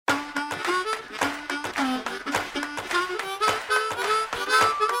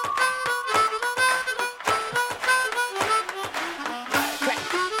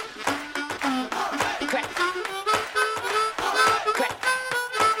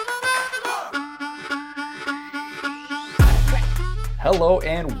Hello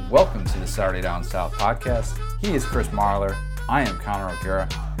and welcome to the Saturday Down South podcast. He is Chris Marler. I am Connor O'Gara.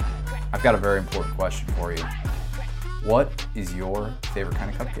 I've got a very important question for you. What is your favorite kind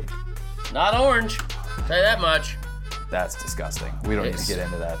of cupcake? Not orange. I'll tell you that much. That's disgusting. We don't need to get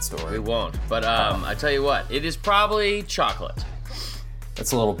into that story. We won't. But I tell you what, it is probably chocolate.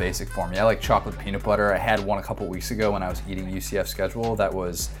 That's a little basic for me. I like chocolate peanut butter. I had one a couple weeks ago when I was eating UCF schedule that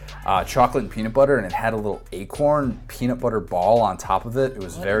was chocolate and peanut butter, and it had a little acorn peanut butter ball on top of it. It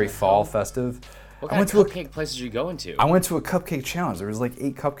was very fall festive. What kind of cupcake places are you going to? I went to a cupcake challenge. There was like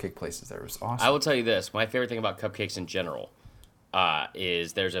 8 cupcake places there. It was awesome. I will tell you this. My favorite thing about cupcakes in general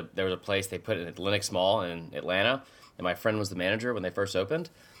is there was a place they put it at Lenox Mall in Atlanta, and my friend was the manager when they first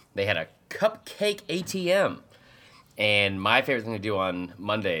opened. They had a cupcake ATM. And my favorite thing to do on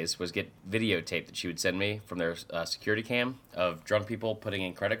Mondays was get videotape that she would send me from their security cam of drunk people putting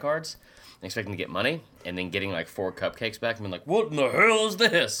in credit cards and expecting to get money, and then getting like 4 cupcakes back and being like, what in the hell is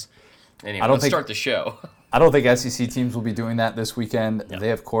this? Anyway, let's start the show. I don't think SEC teams will be doing that this weekend. Yeah.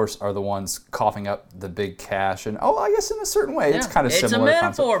 They, of course, are the ones coughing up the big cash. And, I guess in a certain way, it's kind of similar. It's a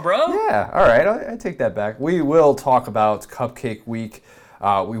metaphor, bro. Yeah, all right. I take that back. We will talk about Cupcake Week.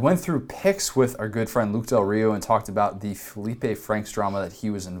 We went through picks with our good friend Luke Del Rio and talked about the Felipe Franks drama that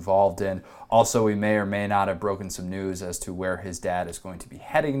he was involved in. Also, we may or may not have broken some news as to where his dad is going to be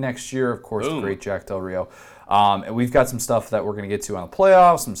heading next year. Of course, the great Jack Del Rio. And we've got some stuff that we're going to get to on the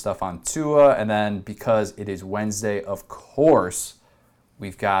playoffs, some stuff on Tua, and then because it is Wednesday, of course,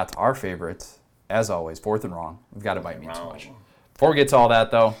 we've got our favorite, as always, Fourth and Wrong. We've got to bite me too much. Before we get to all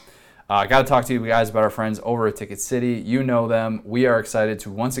that, though, I got to talk to you guys about our friends over at Ticket City. You know them. We are excited to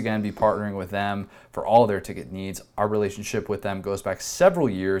once again be partnering with them for all of their ticket needs. Our relationship with them goes back several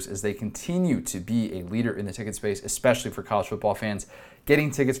years as they continue to be a leader in the ticket space, especially for college football fans.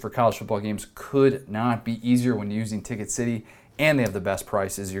 Getting tickets for college football games could not be easier when using Ticket City, and they have the best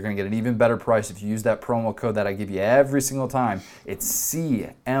prices. You're going to get an even better price if you use that promo code that I give you every single time. It's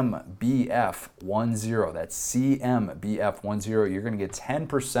CMBF10. That's CMBF10. You're going to get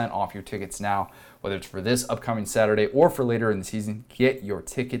 10% off your tickets now, whether it's for this upcoming Saturday or for later in the season. Get your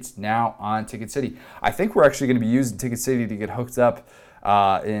tickets now on Ticket City. I think we're actually going to be using Ticket City to get hooked up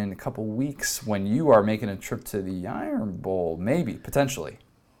in a couple weeks when you are making a trip to the Iron Bowl, maybe, potentially.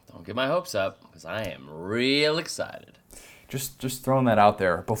 Don't get my hopes up, because I am real excited. Just throwing that out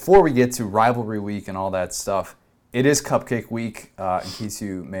there. Before we get to rivalry week and all that stuff, it is Cupcake Week, in case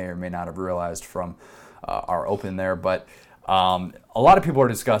you may or may not have realized from our open there. But a lot of people are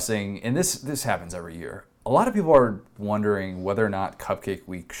discussing, and this happens every year, a lot of people are wondering whether or not Cupcake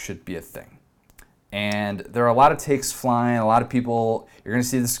Week should be a thing. And there are a lot of takes flying. A lot of people, you're going to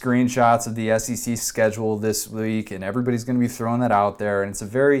see the screenshots of the SEC schedule this week, and everybody's going to be throwing that out there. And it's a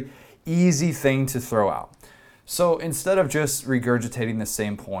very easy thing to throw out. So instead of just regurgitating the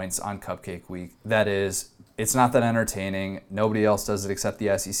same points on Cupcake Week, that is, it's not that entertaining. Nobody else does it except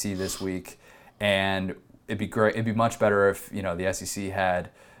the SEC this week. And it'd be great. It'd be much better if, the SEC had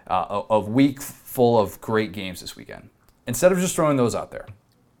a week full of great games this weekend. Instead of just throwing those out there,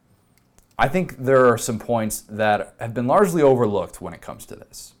 I think there are some points that have been largely overlooked when it comes to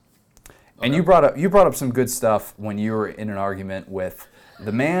this. Okay. And you brought up some good stuff when you were in an argument with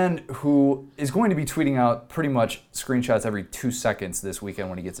the man who is going to be tweeting out pretty much screenshots every 2 seconds this weekend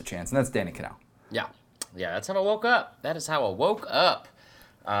when he gets a chance, and that's Danny Kanell. Yeah, that's how I woke up. That is how I woke up.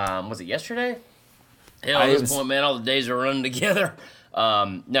 Was it yesterday? Hell, at this point, man, all the days are running together.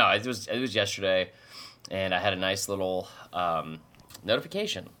 No, it was yesterday, and I had a nice little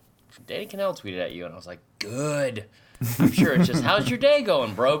notification. Danny Kanell tweeted at you, and I was like, good. I'm sure it's just, how's your day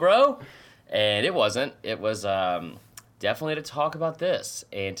going, bro? And it wasn't. It was definitely to talk about this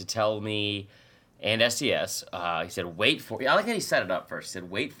and to tell me, and SES, he said, wait for it. I like how he set it up first. He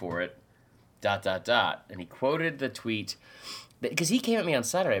said, wait for it, ... And he quoted the tweet, because he came at me on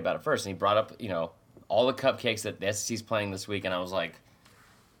Saturday about it first, and he brought up, all the cupcakes that the SEC's playing this week, and I was like,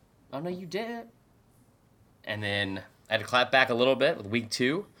 oh, no, you did. And then I had to clap back a little bit with week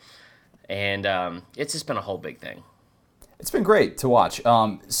 2. And it's just been a whole big thing. It's been great to watch.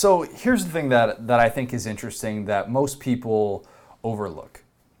 So here's the thing that I think is interesting that most people overlook.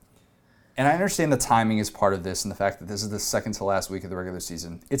 And I understand the timing is part of this and the fact that this is the second to last week of the regular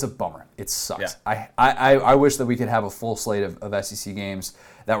season. It's a bummer. It sucks. Yeah. I wish that we could have a full slate of SEC games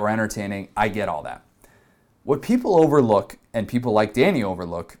that were entertaining. I get all that. What people overlook, and people like Danny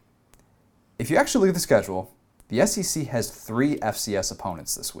overlook, if you actually look at the schedule, the SEC has 3 FCS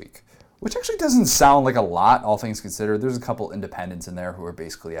opponents this week. Which actually doesn't sound like a lot, all things considered. There's a couple independents in there who are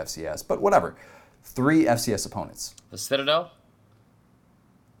basically FCS, but whatever. 3 FCS opponents. The Citadel?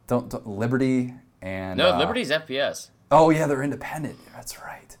 Don't Liberty and... No, Liberty's FBS. Oh, yeah, they're independent. That's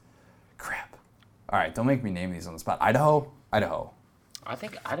right. Crap. All right, don't make me name these on the spot. Idaho? I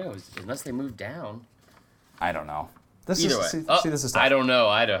think Idaho, unless they move down. I don't know. Either way. This is tough. I don't know,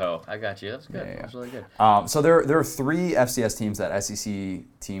 Idaho. I got you. That's good. Yeah. That's really good. So there are 3 FCS teams that SEC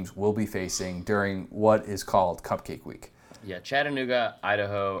teams will be facing during what is called Cupcake Week. Yeah, Chattanooga,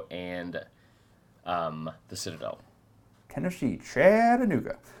 Idaho, and the Citadel. Tennessee,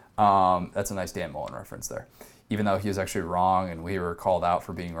 Chattanooga. That's a nice Dan Mullen reference there. Even though he was actually wrong, and we were called out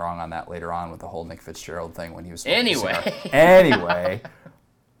for being wrong on that later on with the whole Nick Fitzgerald thing when he was... Anyway,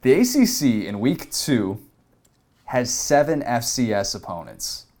 the ACC in Week 2 has 7 FCS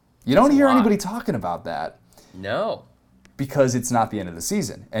opponents. You don't hear anybody talking about that. No. Because it's not the end of the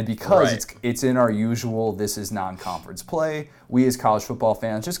season. And because it's in our usual, this is non-conference play, we as college football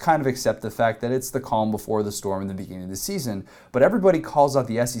fans just kind of accept the fact that it's the calm before the storm in the beginning of the season. But everybody calls out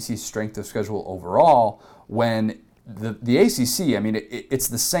the SEC strength of schedule overall when the ACC, I mean, it's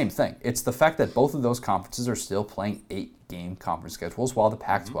the same thing. It's the fact that both of those conferences are still playing 8-game conference schedules while the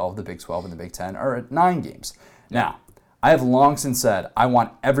Pac-12, the Big 12, and the Big 10 are at 9 games. Now, I have long since said I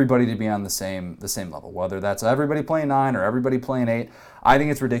want everybody to be on the same level, whether that's everybody playing 9 or everybody playing 8. I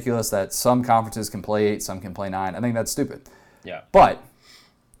think it's ridiculous that some conferences can play 8, some can play 9. I think that's stupid. Yeah. But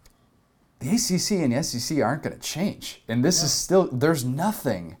the ACC and the SEC aren't going to change. And this is still, there's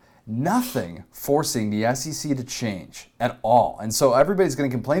nothing forcing the SEC to change at all. And so everybody's going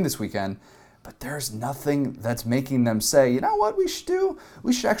to complain this weekend, but there's nothing that's making them say, you know what we should do?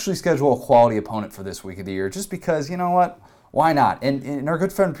 We should actually schedule a quality opponent for this week of the year just because, you know what? Why not? And our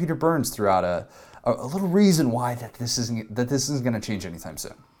good friend Peter Burns threw out a little reason why this isn't going to change anytime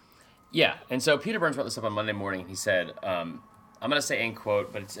soon. Yeah, and so Peter Burns brought this up on Monday morning. He said, I'm going to say in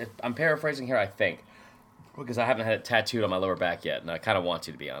quote, but I'm paraphrasing here, I think, because I haven't had it tattooed on my lower back yet, and I kind of want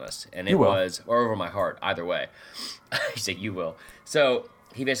to be honest. And it was, or over my heart, either way. He said, you will. So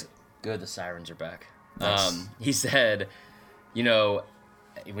he basically, good, the sirens are back. Nice. He said, you know,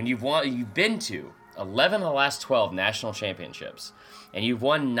 when you've been to 11 of the last 12 national championships, and you've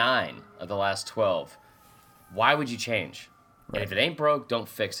won 9 of the last 12, why would you change? Right. And if it ain't broke, don't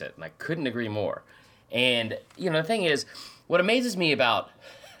fix it. And I couldn't agree more. And, you know, the thing is, what amazes me about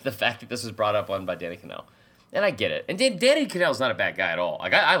the fact that this was brought up on by Danny Kanell, and I get it. And Danny Kanell's not a bad guy at all.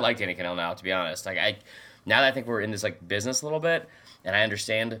 Like, I like Danny Kanell now, to be honest. Like, now that I think we're in this, like, business a little bit, and I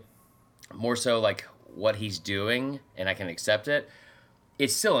understand more so, like, what he's doing, and I can accept it,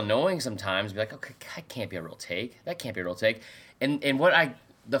 it's still annoying sometimes to be like, okay, that can't be a real take. That can't be a real take. And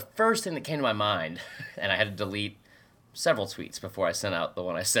the first thing that came to my mind, and I had to delete several tweets before I sent out the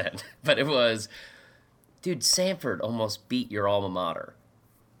one I sent, but it was, dude, Samford almost beat your alma mater.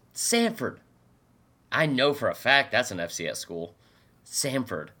 Samford. I know for a fact that's an FCS school.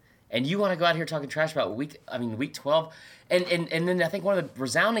 Samford. And you want to go out here talking trash about week 12? And then I think one of the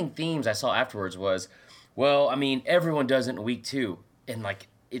resounding themes I saw afterwards was, well, I mean, everyone does it in week 2. And, like,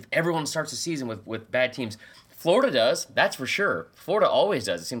 if everyone starts the season with bad teams, Florida does, that's for sure. Florida always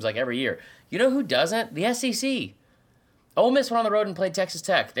does, it seems like every year. You know who doesn't? The SEC. Ole Miss went on the road and played Texas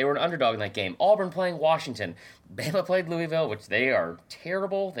Tech. They were an underdog in that game. Auburn playing Washington. Bama played Louisville, which they are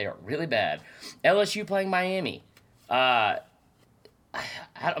terrible. They are really bad. LSU playing Miami. I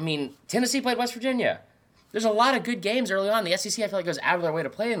mean, Tennessee played West Virginia. There's a lot of good games early on. The SEC, I feel like, goes out of their way to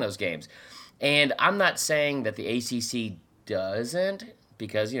play in those games. And I'm not saying that the ACC doesn't,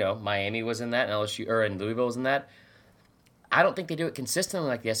 because, you know, Miami was in that, and LSU and Louisville was in that. I don't think they do it consistently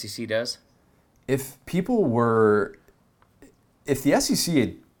like the SEC does. If the SEC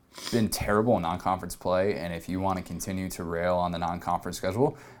had been terrible in non-conference play, and if you want to continue to rail on the non-conference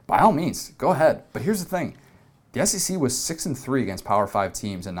schedule, by all means, go ahead. But here's the thing. The SEC was 6-3 against Power 5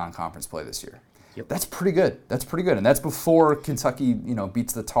 teams in non-conference play this year. Yep. That's pretty good. And that's before Kentucky,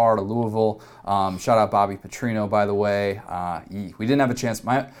 beats the tar to Louisville. Shout out Bobby Petrino, by the way. We didn't have a chance.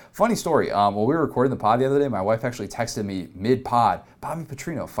 Funny story. While we were recording the pod the other day, my wife actually texted me mid-pod, Bobby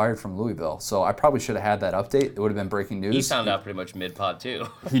Petrino fired from Louisville. So I probably should have had that update. It would have been breaking news. He found out pretty much mid-pod too.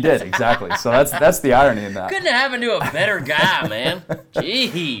 He did, exactly. So that's the irony in that. Couldn't have happened to a better guy, man.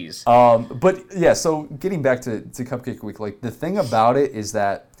 Jeez. But yeah, so getting back to Cupcake Week, like the thing about it is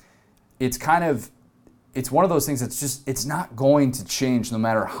that it's one of those things that's it's not going to change no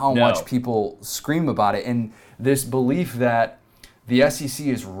matter how much people scream about it. And this belief that the SEC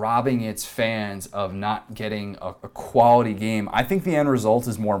is robbing its fans of not getting a quality game, I think the end result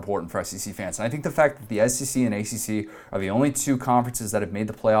is more important for SEC fans. And I think the fact that the SEC and ACC are the only 2 conferences that have made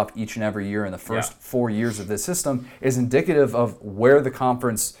the playoff each and every year in the first 4 years of this system is indicative of where the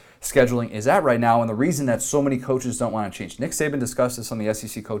conference scheduling is at right now, and the reason that so many coaches don't want to change. Nick Saban discussed this on the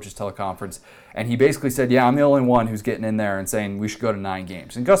SEC Coaches Teleconference, and he basically said, I'm the only one who's getting in there and saying we should go to 9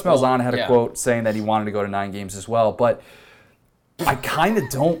 games. And Gus Malzahn had a quote saying that he wanted to go to 9 games as well, but I kind of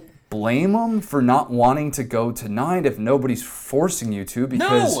don't blame him for not wanting to go to 9 if nobody's forcing you to,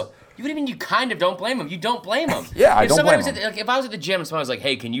 because... No! What do you mean you kind of don't blame him? You don't blame him. I don't blame him. If I was at the gym and someone was like,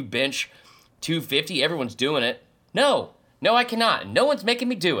 hey, can you bench 250? Everyone's doing it. No, I cannot. No one's making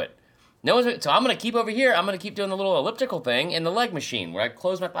me do it. So I'm going to keep over here. I'm going to keep doing the little elliptical thing in the leg machine where I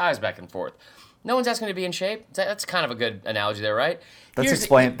close my thighs back and forth. No one's asking me to be in shape. That's kind of a good analogy there, right? That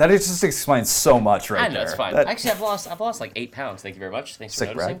just explains so much right there. I know, it's fine. Actually, I've lost like 8 pounds. Thank you very much. Thanks for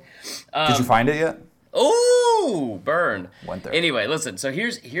noticing. Did you find it yet? Ooh, burn. Went there. Anyway, listen, so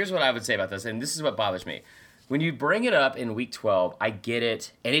here's what I would say about this, and this is what bothers me. When you bring it up in week 12, I get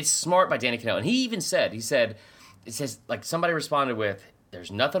it, and it's smart by Danny Kanell. And he even said, it says, like, somebody responded with, there's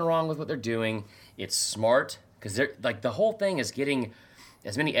nothing wrong with what they're doing. It's smart, because they're like, the whole thing is getting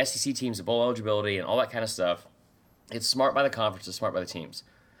as many SEC teams to bowl eligibility and all that kind of stuff. It's smart by the conference, it's smart by the teams.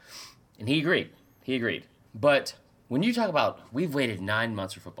 And he agreed. But when you talk about, we've waited 9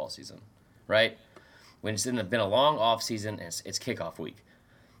 months for football season, right? When it's been a long off season and it's kickoff week.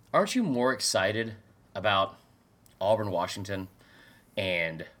 Aren't you more excited about Auburn, Washington,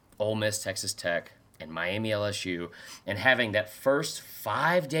 and Ole Miss, Texas Tech, and Miami, LSU, and having that first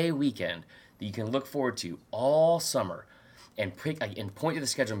 5-day weekend that you can look forward to all summer and point to the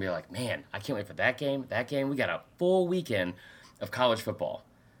schedule and be like, man, I can't wait for that game. We got a full weekend of college football.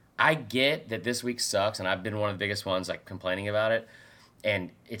 I get that this week sucks, and I've been one of the biggest ones like complaining about it.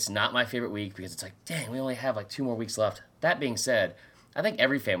 And it's not my favorite week because it's like, dang, we only have like 2 more weeks left. That being said, I think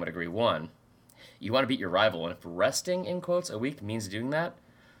every fan would agree. One, you want to beat your rival, and if resting, in quotes, a week means doing that,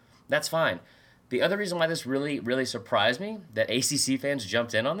 that's fine. The other reason why this really, really surprised me, that ACC fans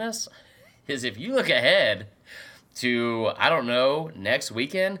jumped in on this, is if you look ahead to, I don't know, next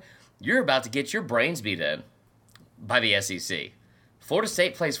weekend, you're about to get your brains beat in by the SEC. Florida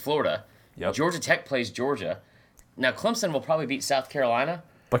State plays Florida. Yep. Georgia Tech plays Georgia. Now, Clemson will probably beat South Carolina.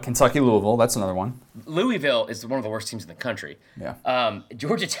 But Kentucky, Louisville, that's another one. Louisville is one of the worst teams in the country. Yeah.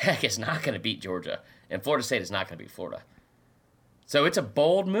 Georgia Tech is not going to beat Georgia, and Florida State is not going to beat Florida. So it's a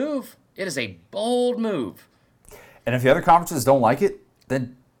bold move. It is a bold move. And if the other conferences don't like it,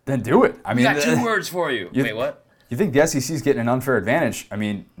 then do it. I mean, got 2 words for you. Wait, what? You think the SEC is getting an unfair advantage? I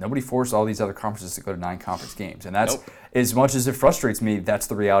mean, nobody forced all these other conferences to go to 9 conference games. And that's, as much as it frustrates me, that's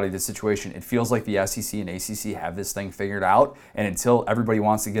the reality of the situation. It feels like the SEC and ACC have this thing figured out. And until everybody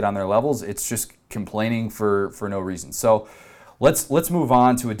wants to get on their levels, it's just complaining for no reason. So let's move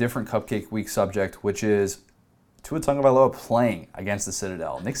on to a different Cupcake Week subject, which is Tua Tagovailoa playing against the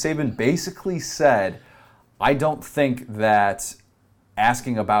Citadel. Nick Saban basically said, I don't think that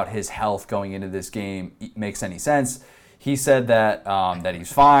asking about his health going into this game makes any sense. He said that that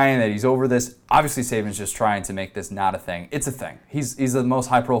he's fine, that he's over this. Obviously, Saban's just trying to make this not a thing. It's a thing. He's the most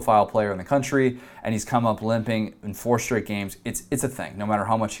high-profile player in the country, and he's come up limping in 4 straight games. It's a thing, no matter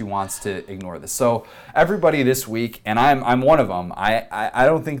how much he wants to ignore this. So everybody this week, and I'm one of them, I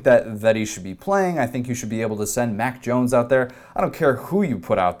don't think that he should be playing. I think you should be able to send Mac Jones out there. I don't care who you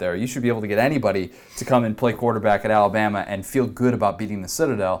put out there. You should be able to get anybody to come and play quarterback at Alabama and feel good about beating the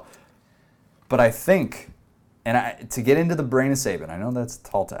Citadel. But I think... And to get into the brain of Saban, I know that's a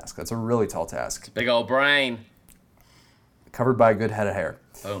tall task. That's a really tall task. It's a big old brain. Covered by a good head of hair.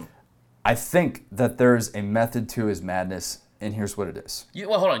 Boom. I think that there's a method to his madness, and here's what it is.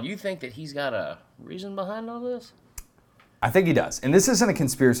 Well, hold on. You think that he's got a reason behind all this? I think he does. And this isn't a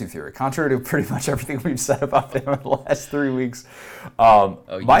conspiracy theory, contrary to pretty much everything we've said about him in the last 3 weeks. You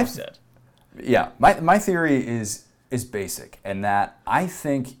said. Yeah. My theory is basic, and that I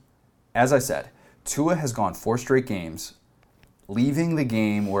think, as I said, Tua has gone 4 straight games, leaving the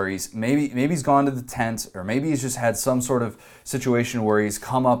game where maybe he's gone to the tent, or maybe he's just had some sort of situation where he's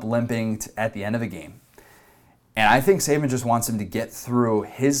come up limping at the end of the game. And I think Saban just wants him to get through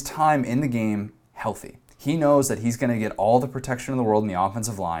his time in the game healthy. He knows that he's going to get all the protection in the world in the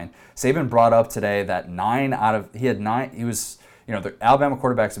offensive line. Saban brought up today that the Alabama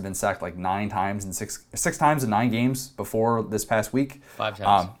quarterbacks have been sacked like 9 times in 6 times in 9 games before this past week. 5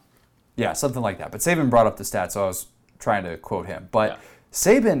 times. Yeah, something like that. But Saban brought up the stat, so I was trying to quote him. But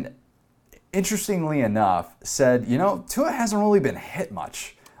Saban, interestingly enough, said, Tua hasn't really been hit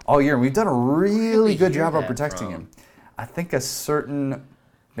much all year. We've done a really good job of protecting him. I think a certain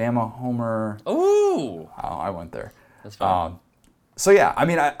Bama homer... Ooh! Oh, I went there. That's fine. So yeah, I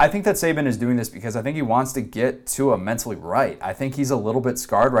mean, I think that Saban is doing this because I think he wants to get Tua mentally right. I think he's a little bit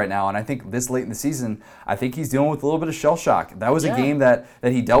scarred right now, and I think this late in the season, I think he's dealing with a little bit of shell shock. That was a game that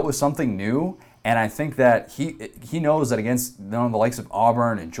he dealt with something new, and I think that he knows that against the likes of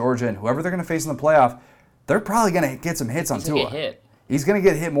Auburn and Georgia and whoever they're going to face in the playoff, they're probably going to get some hits on Tua. He's going to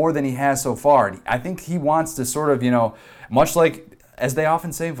get hit more than he has so far. I think he wants to sort of, much like as they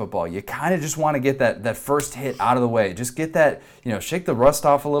often say in football, you kind of just want to get that first hit out of the way. Just get that, shake the rust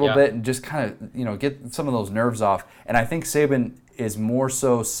off a little bit and just kind of, get some of those nerves off. And I think Saban is more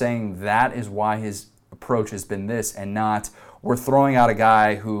so saying that is why his approach has been this and not we're throwing out a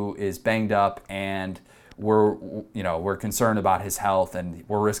guy who is banged up and we're concerned about his health and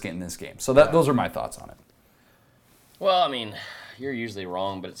we're risking it in this game. So those are my thoughts on it. Well, I mean, you're usually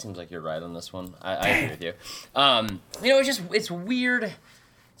wrong, but it seems like you're right on this one. I agree with you. It's weird.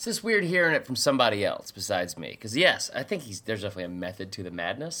 It's just weird hearing it from somebody else besides me. Because yes, I think there's definitely a method to the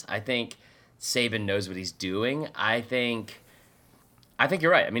madness. I think Saban knows what he's doing. I think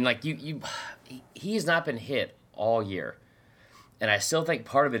you're right. I mean, like he has not been hit all year, and I still think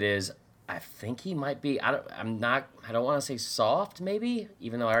part of it is I think he might be. I don't want to say soft, maybe,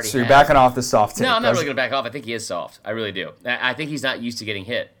 even though I already. So you're backing off the soft take. No, I'm not really going to back off. I think he is soft. I really do. I think he's not used to getting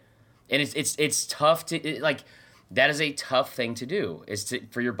hit, and it's tough to that is a tough thing to do. Is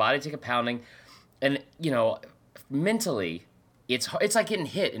for your body to take a pounding, and mentally, it's like getting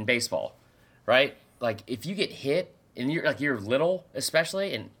hit in baseball, right? Like if you get hit and you're little,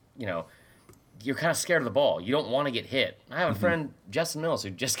 especially, and you're kind of scared of the ball. You don't want to get hit. I have a friend, Justin Mills,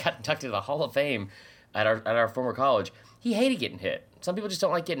 who just got inducted to the Hall of Fame at our former college. He hated getting hit. Some people just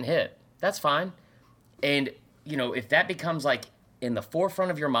don't like getting hit. That's fine. And, if that becomes like in the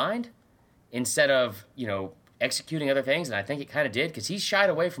forefront of your mind instead of, executing other things, and I think it kind of did because he shied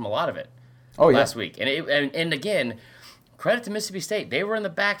away from a lot of it last week. And again, credit to Mississippi State. They were in the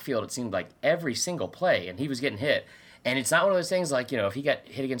backfield, it seemed like, every single play, and he was getting hit. And it's not one of those things like, if he got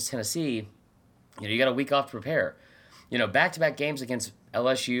hit against Tennessee, you got a week off to prepare. Back-to-back games against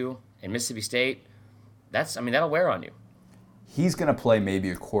LSU and Mississippi State, that'll wear on you. He's going to play maybe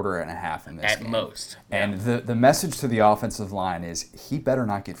a quarter and a half in this game. At most. And the message to the offensive line is he better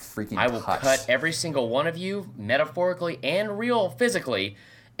not get freaking touched. I will cut every single one of you, metaphorically and real physically,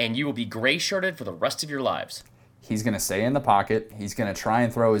 and you will be gray-shirted for the rest of your lives. He's going to stay in the pocket. He's going to try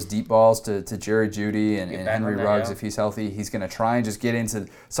and throw his deep balls to Jerry Jeudy and Henry Ruggs if he's healthy. He's going to try and just get into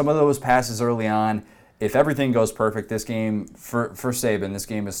some of those passes early on. If everything goes perfect, this game, for Saban, this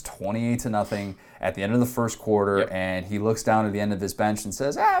game is 28-0 at the end of the first quarter, and he looks down at the end of his bench and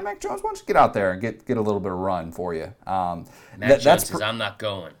says, Mac Jones, why don't you get out there and get a little bit of run for you. Mac Jones says, I'm not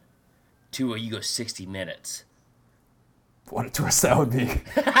going. Tua, you go 60 minutes. What a twist that would be.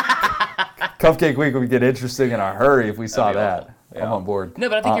 Cupcake Week would get interesting in a hurry if we saw that. Yeah. I'm on board. No,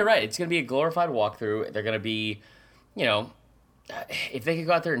 but I think you're right. It's going to be a glorified walkthrough. They're going to be, if they could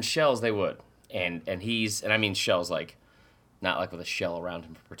go out there in shells, they would. And I mean shells like, not like with a shell around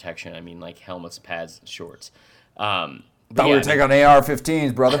him for protection. I mean like helmets, pads, and shorts. Thought we were taking on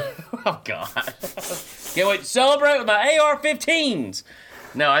AR-15s, brother. Oh, God. Can't wait to celebrate with my AR-15s.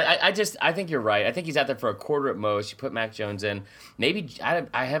 No, I think you're right. I think he's out there for a quarter at most. You put Mac Jones in. Maybe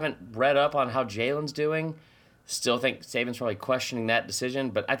I haven't read up on how Jalen's doing. Still think Saban's probably questioning that decision,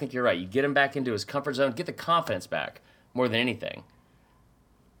 but I think you're right. You get him back into his comfort zone, get the confidence back more than anything.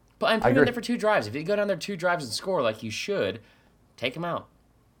 But put him in there for 2 drives. If you go down there 2 drives and score like you should, take him out.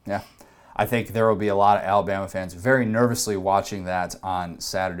 Yeah. I think there will be a lot of Alabama fans very nervously watching that on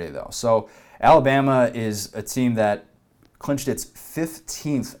Saturday, though. So Alabama is a team that clinched its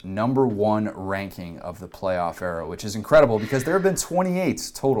 15th number 1 ranking of the playoff era, which is incredible because there have been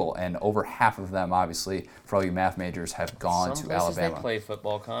 28 total, and over half of them, obviously, for all you math majors, have gone to Alabama. Some places they play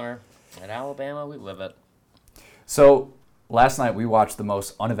football, Connor. At Alabama, we live it. So last night we watched the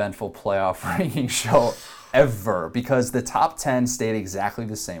most uneventful playoff ranking show ever because the top 10 stayed exactly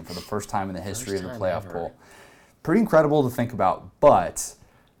the same for the first time in the history of the playoff poll. Pretty incredible to think about, but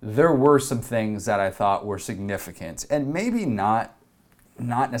there were some things that I thought were significant, and maybe not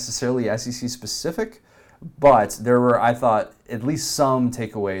necessarily SEC specific, but there were, I thought, at least some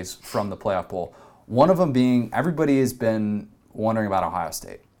takeaways from the playoff poll. One of them being everybody has been wondering about Ohio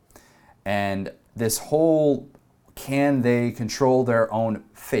State. And this whole, can they control their own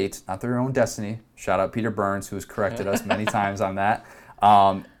fate, not their own destiny? Shout out Peter Burns, who has corrected us many times on that.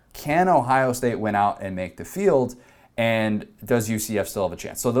 Can Ohio State win out and make the field? And does UCF still have a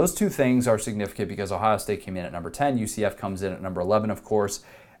chance? So those 2 things are significant because Ohio State came in at number 10. UCF comes in at number 11, of course.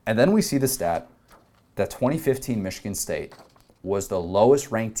 And then we see the stat that 2015 Michigan State was the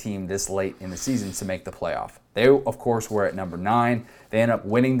lowest ranked team this late in the season to make the playoff. They, of course, were at number 9. They ended up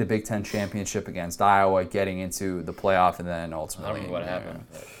winning the Big Ten championship against Iowa, getting into the playoff, and then ultimately, I don't know what happened.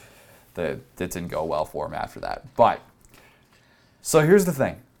 It didn't go well for them after that. But, so here's the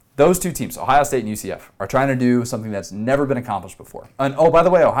thing. Those two teams, Ohio State and UCF, are trying to do something that's never been accomplished before. And, oh, by the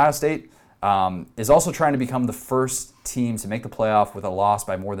way, Ohio State is also trying to become the first team to make the playoff with a loss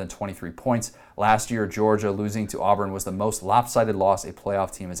by more than 23 points. Last year, Georgia losing to Auburn was the most lopsided loss a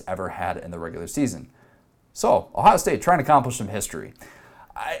playoff team has ever had in the regular season. So, Ohio State trying to accomplish some history.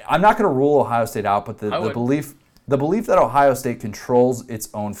 I'm not going to rule Ohio State out, but the belief that Ohio State controls its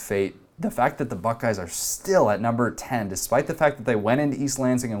own fate, the fact that the Buckeyes are still at number 10, despite the fact that they went into East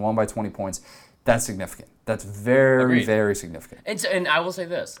Lansing and won by 20 points, that's significant. That's very, Agreed. Very significant. And I will say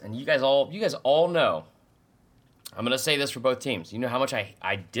this, and you guys all know, I'm going to say this for both teams. You know how much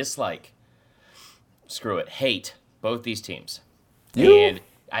I dislike, hate both these teams. And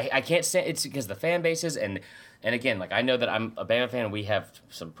I can't say it's because the fan bases, and again, like I know that I'm a Bama fan and we have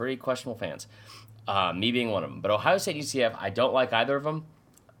some pretty questionable fans, me being one of them. But Ohio State and UCF, I don't like either of them.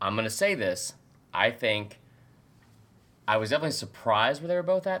 I'm going to say this. I think I was definitely surprised where they were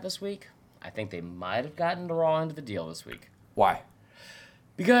both at this week. I think they might have gotten the raw end of the deal this week. Why?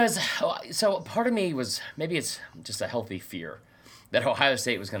 Because, so part of me was, maybe it's just a healthy fear that Ohio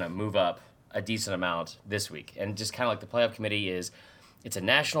State was going to move up a decent amount this week. And just kind of like the playoff committee it's a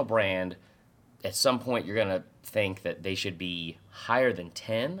national brand. At some point, you're going to think that they should be higher than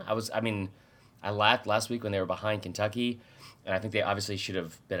 10. I laughed last week when they were behind Kentucky, and I think they obviously should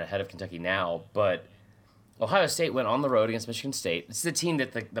have been ahead of Kentucky now. But Ohio State went on the road against Michigan State. This is a team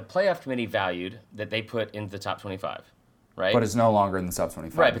that the playoff committee valued that they put into the top 25, right? But it's no longer in the top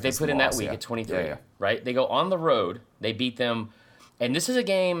 25. Right, but they put in that week at 23, right? They go on the road. They beat them. And this is a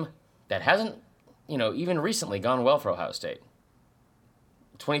game that hasn't, even recently gone well for Ohio State.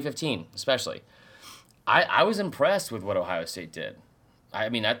 2015, especially. I was impressed with what Ohio State did.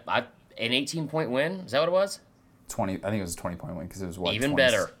 An 18-point win. Is that what it was? 20. I think it was a 20-point win because it was what? Even 20,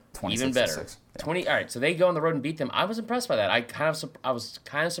 better. 26 Even better. 6. Yeah. 20. All right, so they go on the road and beat them. I was impressed by that. I was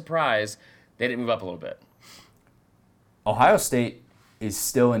kind of surprised they didn't move up a little bit. Ohio State is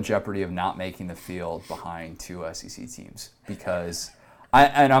still in jeopardy of not making the field behind two SEC teams because,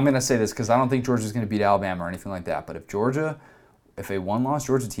 I'm going to say this because I don't think Georgia's going to beat Alabama or anything like that. But if a one-loss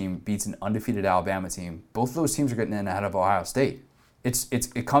Georgia team beats an undefeated Alabama team, both of those teams are getting in ahead of Ohio State.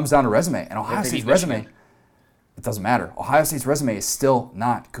 It comes down to resume, and Ohio State's resume, it doesn't matter. Ohio State's resume is still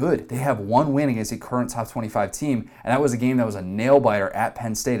not good. They have one win against a current top 25 team, and that was a game that was a nail-biter at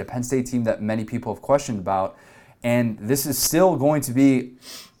Penn State, a Penn State team that many people have questioned about. And this is still going to be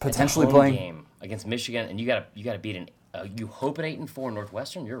potentially it's a home playing game against Michigan, and you gotta beat you hope an 8-4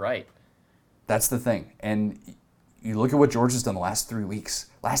 Northwestern. You're right. That's the thing, and you look at what Georgia's done the last 3 weeks.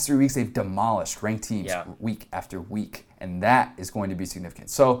 Last 3 weeks, they've demolished ranked teams week after week, and that is going to be significant.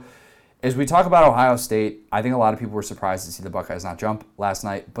 So, as we talk about Ohio State, I think a lot of people were surprised to see the Buckeyes not jump last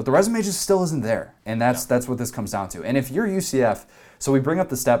night, but the resume just still isn't there, and that's what this comes down to. And if you're UCF, so we bring up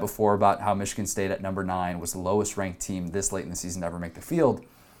the stat before about how Michigan State at number 9 was the lowest ranked team this late in the season to ever make the field.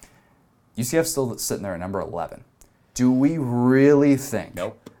 UCF's still sitting there at number 11. Do we really think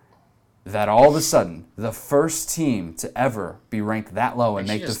that all of a sudden the first team to ever be ranked that low and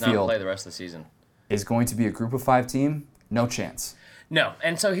make the field play the rest of the season is going to be a group of 5 team? No chance. No,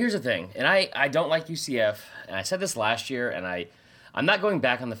 and so here's the thing, and I don't like UCF, and I said this last year, and I'm not going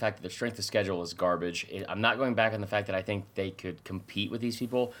back on the fact that their strength of schedule is garbage. I'm not going back on the fact that I think they could compete with these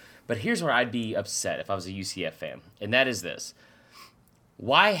people, but here's where I'd be upset if I was a UCF fan, and that is this.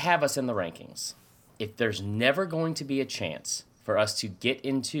 Why have us in the rankings if there's never going to be a chance for us to get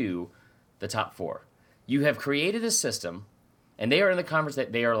into the top 4? You have created a system, and they are in the conference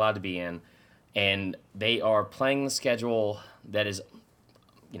that they are allowed to be in, and they are playing the schedule that is,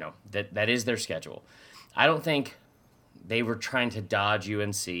 that is their schedule. I don't think they were trying to dodge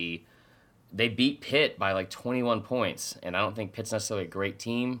UNC. They beat Pitt by like 21 points, and I don't think Pitt's necessarily a great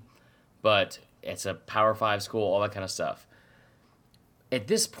team, but it's a Power 5 school, all that kind of stuff. At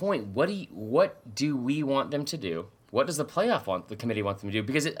this point, what do we want them to do? What does the committee want them to do?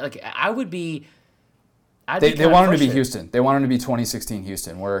 Because they want them to be Houston. They want them to be 2016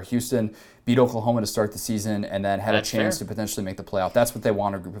 Houston, where Houston beat Oklahoma to start the season and then had a chance to potentially make the playoff. That's what they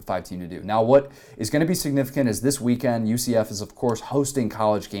want a group of 5 team to do. Now, what is going to be significant is this weekend, UCF is, of course, hosting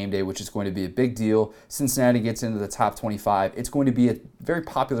College Game Day, which is going to be a big deal. Cincinnati gets into the top 25. It's going to be a very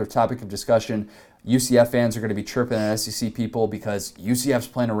popular topic of discussion. UCF fans are going to be chirping at SEC people because UCF's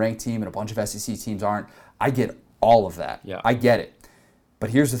playing a ranked team and a bunch of SEC teams aren't. I get all of that. Yeah. I get it.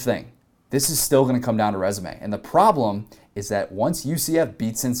 But here's the thing. This is still going to come down to resume. And the problem is that once UCF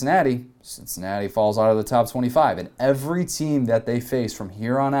beats Cincinnati, Cincinnati falls out of the top 25. And every team that they face from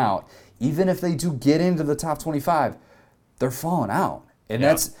here on out, even if they do get into the top 25, they're falling out. And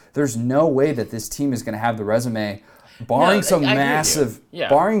there's no way that this team is going to have the resume, barring some massive,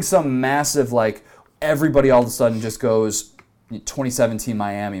 like, everybody all of a sudden just goes 2017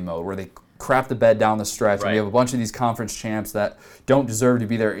 Miami mode, where they crap the bed down the stretch, and we have a bunch of these conference champs that don't deserve to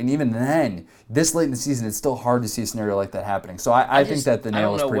be there. And even then, this late in the season, it's still hard to see a scenario like that happening. So I think that the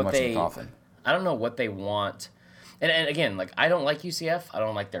nail is pretty much in the coffin. I don't know what they want. And again, like, I don't like UCF. I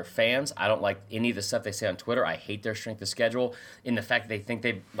don't like their fans. I don't like any of the stuff they say on Twitter. I hate their strength of schedule in the fact that they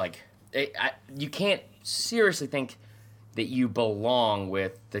think you can't seriously think that you belong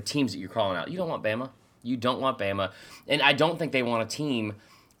with the teams that you're calling out. You don't want Bama. You don't want Bama. And I don't think they want a team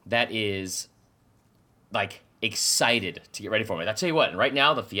that is, like, excited to get ready for me. I'll tell you what, right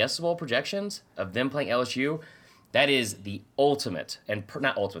now, the Fiesta Bowl projections of them playing LSU, that is the ultimate,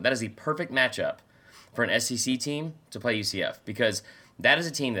 that is the perfect matchup for an SEC team to play UCF, because that is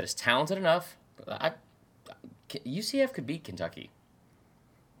a team that is talented enough. UCF could beat Kentucky.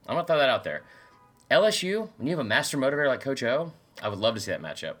 I'm going to throw that out there. LSU, when you have a master motivator like Coach O, I would love to see that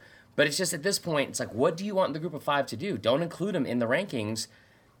matchup. But it's just, at this point, it's like, what do you want the group of 5 to do? Don't include them in the rankings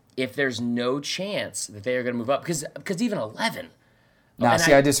if there's no chance that they are going to move up. Because even 11.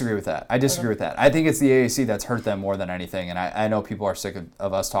 I disagree with that. I think it's the AAC that's hurt them more than anything. And I know people are sick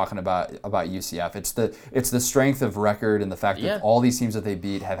of us talking about UCF. It's the strength of record and the fact that all these teams that they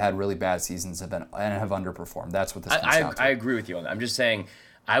beat have had really bad seasons and have underperformed. That's what this comes down to. I agree with you on that. I'm just saying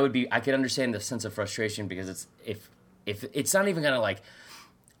I could understand the sense of frustration, because it's if it's not even going to, like,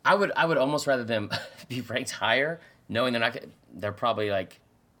 I would almost rather them be ranked higher, knowing they're probably, like,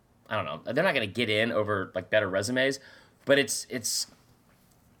 I don't know, they're not going to get in over, like, better resumes, but it's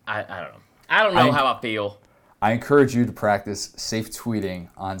I don't know. I don't know how I feel. I encourage you to practice safe tweeting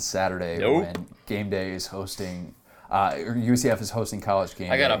on Saturday when game day is hosting. UCF is hosting college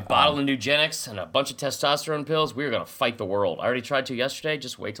game. I got a bottle of Nugenix and a bunch of testosterone pills. We're going to fight the world. I already tried to yesterday.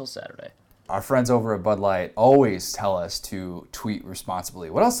 Just wait till Saturday. Our friends over at Bud Light always tell us to tweet responsibly.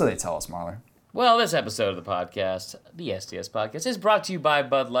 What else do they tell us, Marler? Well, this episode of the podcast, the SDS podcast, is brought to you by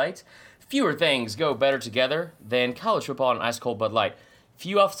Bud Light. Fewer things go better together than college football and ice-cold Bud Light.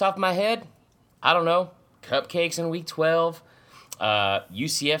 Few off the top of my head, I don't know, cupcakes in Week 12,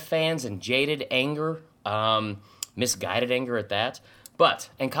 UCF fans and jaded anger, misguided anger at that.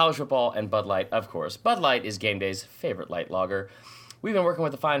 And college football and Bud Light, of course. Bud Light is game day's favorite light lager. We've been working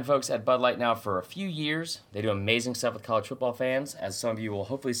with the fine folks at Bud Light now for a few years. They do amazing stuff with college football fans, as some of you will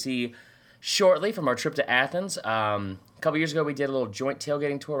hopefully see shortly from our trip to Athens. A couple years ago, we did a little joint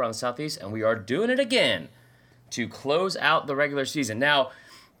tailgating tour around the Southeast, and we are doing it again to close out the regular season. Now,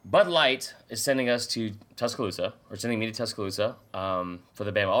 Bud Light is sending us to Tuscaloosa, or sending me to Tuscaloosa for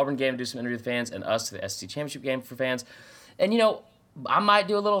the Bama-Auburn game to do some interview with fans, and us to the SEC Championship game for fans. And, I might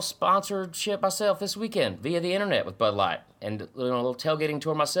do a little sponsorship myself this weekend via the internet with Bud Light, and a little tailgating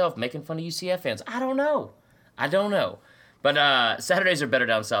tour myself, making fun of UCF fans. I don't know. But Saturdays are better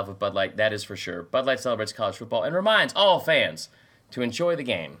down south with Bud Light, that is for sure. Bud Light celebrates college football and reminds all fans to enjoy the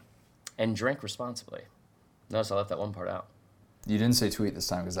game and drink responsibly. Notice I left that one part out. You didn't say tweet this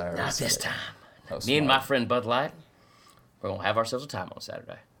time because I already Not this said time. Me and my friend Bud Light, we're going to have ourselves a time on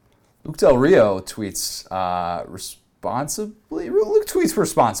Saturday. Luke Del Rio tweets responsibly. Luke tweets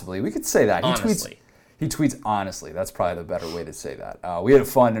responsibly. We could say that. Honestly. He tweets honestly. That's probably the better way to say that. We had a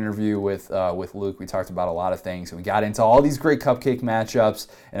fun interview with Luke. We talked about a lot of things, and we got into all these great cupcake matchups,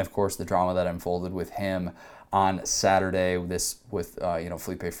 and of course the drama that unfolded with him on Saturday. With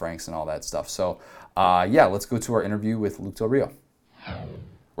Felipe Franks and all that stuff. So let's go to our interview with Luke Del Rio.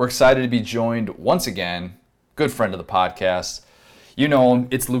 We're excited to be joined once again, good friend of the podcast. You know him.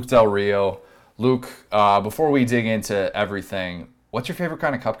 It's Luke Del Rio. Luke, before we dig into everything, what's your favorite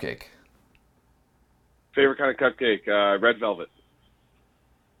kind of cupcake? Favorite kind of cupcake, red velvet.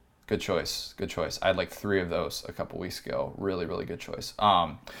 Good choice. I had like 3 of those a couple weeks ago. Really, really good choice.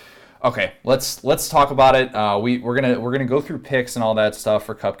 Okay, let's talk about it. We're gonna go through picks and all that stuff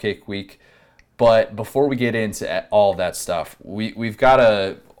for Cupcake Week. But before we get into all of that stuff, we've got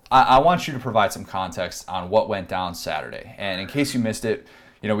to. I want you to provide some context on what went down Saturday. And in case you missed it,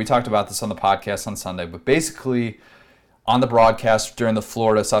 we talked about this on the podcast on Sunday. But basically, on the broadcast during the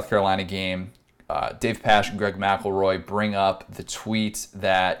Florida-South Carolina game, Dave Pasch and Greg McElroy bring up the tweet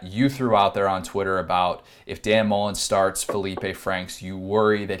that you threw out there on Twitter about if Dan Mullen starts Felipe Franks, you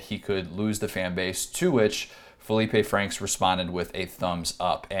worry that he could lose the fan base, to which Felipe Franks responded with a thumbs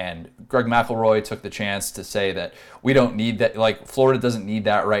up. And Greg McElroy took the chance to say that we don't need that, like Florida doesn't need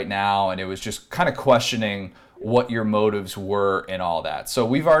that right now, and it was just kind of questioning what your motives were and all that. So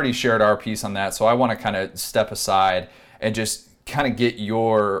we've already shared our piece on that. So I want to kind of step aside and just kind of get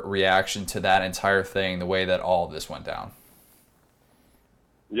your reaction to that entire thing, the way that all of this went down.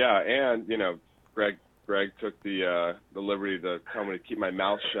 Yeah, and Greg took the liberty to tell me to keep my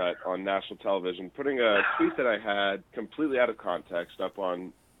mouth shut on national television, putting a tweet that I had completely out of context up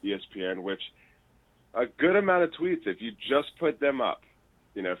on ESPN, which a good amount of tweets, if you just put them up,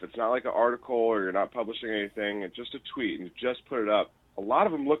 if it's not like an article or you're not publishing anything, it's just a tweet and you just put it up, a lot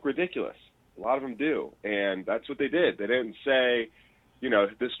of them look ridiculous. A lot of them do, and that's what they did. They didn't say,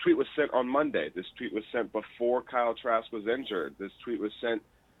 this tweet was sent on Monday. This tweet was sent before Kyle Trask was injured. This tweet was sent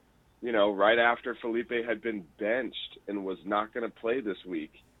right after Felipe had been benched and was not going to play this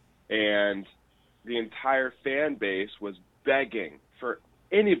week. And the entire fan base was begging for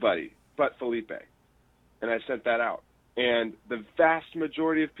anybody but Felipe. And I sent that out. And the vast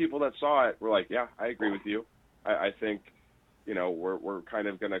majority of people that saw it were like, yeah, I agree with you. I think, we're kind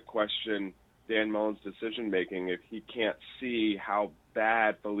of going to question Dan Mullen's decision-making if he can't see how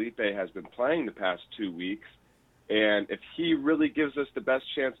bad Felipe has been playing the past 2 weeks. And if he really gives us the best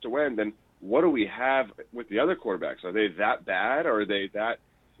chance to win, then what do we have with the other quarterbacks? Are they that bad? Or are they that,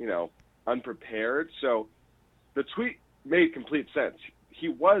 unprepared? So the tweet made complete sense. He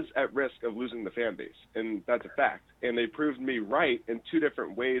was at risk of losing the fan base, and that's a fact. And they proved me right in two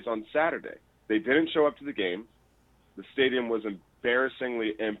different ways on Saturday. They didn't show up to the game. The stadium was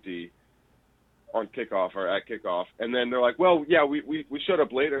embarrassingly empty on kickoff or at kickoff. And then they're like, well, yeah, we showed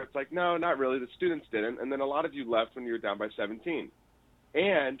up later. It's like, no, not really. The students didn't. And then a lot of you left when you were down by 17.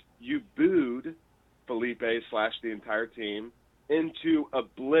 And you booed Felipe / the entire team into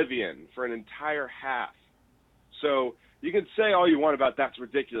oblivion for an entire half. So you can say all you want about that's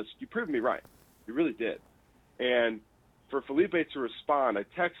ridiculous. You proved me right. You really did. And for Felipe to respond, I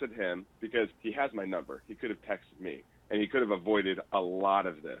texted him because he has my number. He could have texted me, and he could have avoided a lot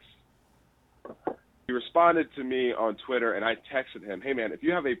of this. He responded to me on Twitter, and I texted him, hey, man, if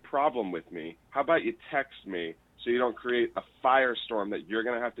you have a problem with me, how about you text me so you don't create a firestorm that you're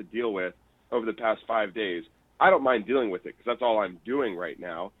going to have to deal with over the past 5 days? I don't mind dealing with it because that's all I'm doing right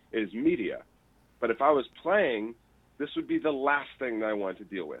now is media. But if I was playing, this would be the last thing that I wanted to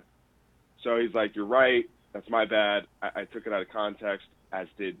deal with. So he's like, you're right. That's my bad. I took it out of context, as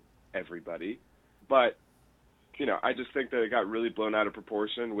did everybody. But, I just think that it got really blown out of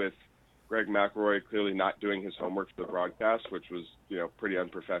proportion with Greg McElroy clearly not doing his homework for the broadcast, which was, pretty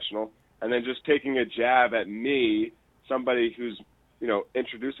unprofessional. And then just taking a jab at me, somebody who's,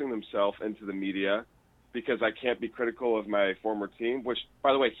 introducing themselves into the media because I can't be critical of my former team, which,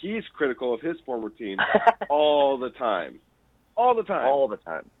 by the way, he's critical of his former team all the time. All the time. All the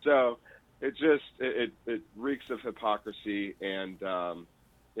time. So it just, it reeks of hypocrisy. And,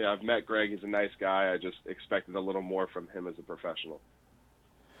 I've met Greg. He's a nice guy. I just expected a little more from him as a professional.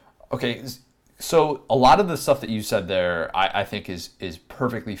 Okay, so a lot of the stuff that you said there, I think is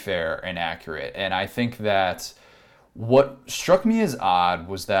perfectly fair and accurate. And I think that what struck me as odd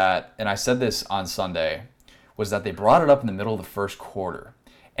was that, and I said this on Sunday, was that they brought it up in the middle of the first quarter.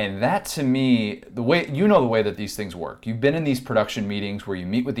 And that, to me, the way that these things work. You've been in these production meetings where you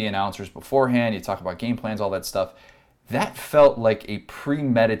meet with the announcers beforehand, you talk about game plans, all that stuff. That felt like a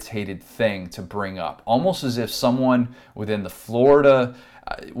premeditated thing to bring up, almost as if someone within the Florida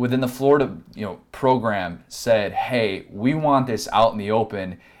program said, hey, we want this out in the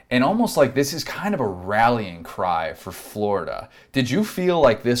open, and almost like this is kind of a rallying cry for Florida. Did you feel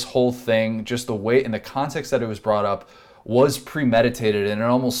like this whole thing, just the way in the context that it was brought up, was premeditated, and it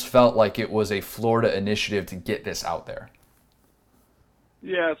almost felt like it was a Florida initiative to get this out there?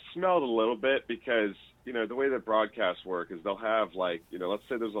 Yeah, it smelled a little bit because, the way that broadcasts work is they'll have let's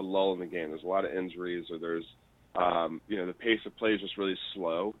say there's a lull in the game. There's a lot of injuries or there's the pace of play is just really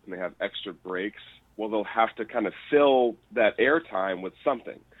slow and they have extra breaks. Well, they'll have to kind of fill that airtime with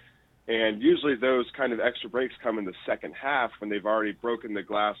something. And usually those kind of extra breaks come in the second half when they've already broken the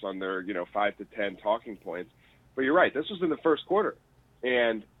glass on their, 5 to 10 talking points. But you're right. This was in the first quarter.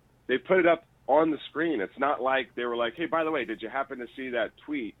 And they put it up on the screen. It's not like they were like, hey, by the way, did you happen to see that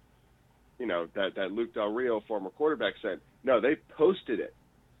tweet, that Luke Del Rio, former quarterback, sent? No, they posted it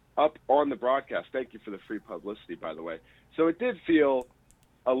up on the broadcast. Thank you for the free publicity, by the way. So it did feel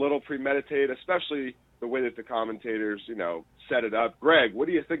a little premeditated, especially the way that the commentators, set it up. Greg, what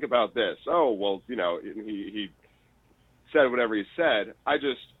do you think about this? Oh, well, he said whatever he said. I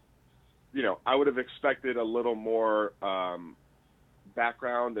just, I would have expected a little more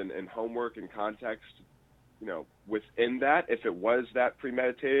background and homework and context, within that. If it was that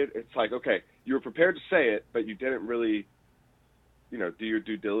premeditated, it's like, okay, you were prepared to say it, but you didn't really, do your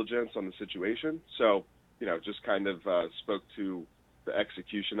due diligence on the situation. So just kind of spoke to the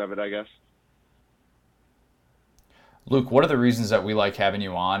execution of it, I guess. Luke, one of the reasons that we like having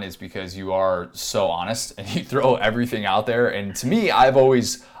you on is because you are so honest and you throw everything out there. And to me, I've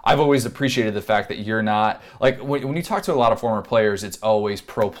always appreciated the fact that you're not like when you talk to a lot of former players, it's always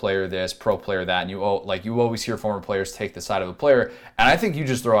pro player this, pro player that, and you always hear former players take the side of a player. And I think you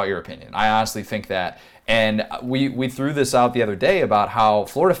just throw out your opinion. I honestly think that. And we threw this out the other day about how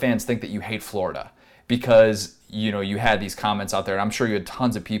Florida fans think that you hate Florida because you had these comments out there, and I'm sure you had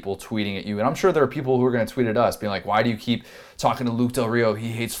tons of people tweeting at you, and I'm sure there are people who are going to tweet at us being like, why do you keep talking to Luke Del Rio?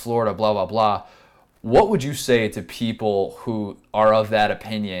 He hates Florida, blah, blah, blah. What would you say to people who are of that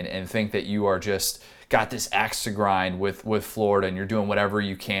opinion and think that you are just got this axe to grind with Florida and you're doing whatever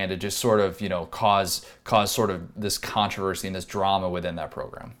you can to just sort of, cause sort of this controversy and this drama within that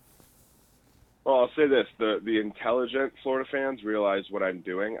program? Well, I'll say this. The intelligent Florida fans realize what I'm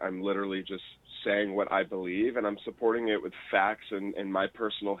doing. I'm literally just saying what I believe, and I'm supporting it with facts and my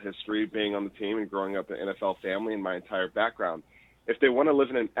personal history being on the team and growing up in an NFL family and my entire background. If they want to live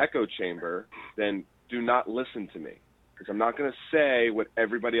in an echo chamber, then do not listen to me, because I'm not going to say what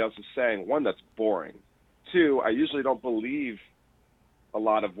everybody else is saying. One, that's boring. Two, I usually don't believe a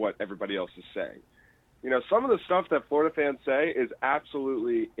lot of what everybody else is saying. Some of the stuff that Florida fans say is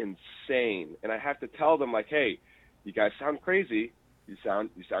absolutely insane, and I have to tell them, like, hey, you guys sound crazy. You sound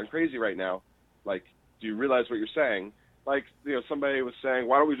crazy right now. Like, do you realize what you're saying? Like, somebody was saying,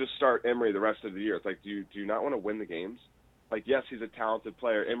 why don't we just start Emory the rest of the year? It's like, do you not want to win the games? Like, yes, he's a talented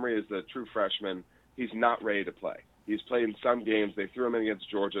player. Emory is the true freshman. He's not ready to play. He's played in some games. They threw him in against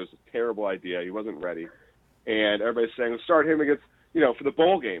Georgia. It's a terrible idea. He wasn't ready. And everybody's saying, well, start him against, for the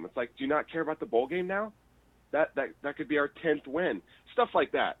bowl game. It's like, do you not care about the bowl game now? That could be our 10th win. Stuff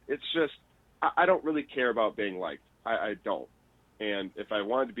like that. It's just, I don't really care about being liked. I don't. And if I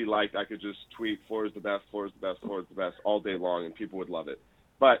wanted to be liked, I could just tweet, Florida's the best, Florida's the best, Florida's the best all day long, and people would love it.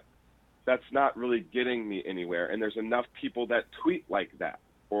 But that's not really getting me anywhere. And there's enough people that tweet like that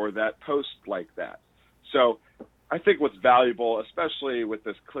or that post like that. So I think what's valuable, especially with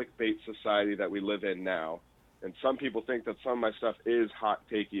this clickbait society that we live in now, and some people think that some of my stuff is hot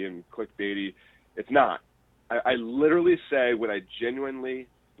takey and clickbaity. It's not. I literally say what I genuinely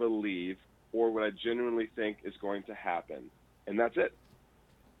believe or what I genuinely think is going to happen. And that's it.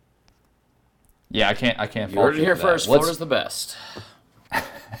 Yeah, I can't. You heard it here first. Florida's the best.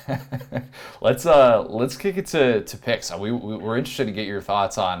 Let's kick it to picks. We're interested to get your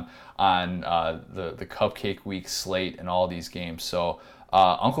thoughts on the Cupcake Week slate and all these games. So,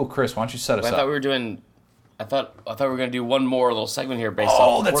 Uncle Chris, why don't you set us up? I thought we were going to do one more little segment here based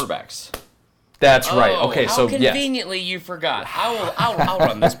on the quarterbacks. That's right. Okay, so conveniently you forgot. I'll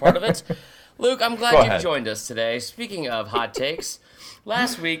run this part of it. Luke, I'm glad you've joined us today. Speaking of hot takes,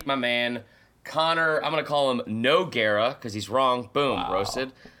 last week, my man, Connor, I'm going to call him No Guerra because he's wrong. Boom,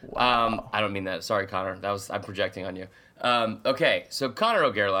 roasted. Wow. I don't mean that. Sorry, Connor. I'm projecting on you. Okay, so Connor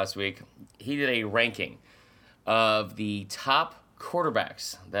O'Gara last week, he did a ranking of the top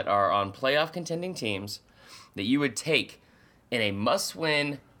quarterbacks that are on playoff contending teams that you would take in a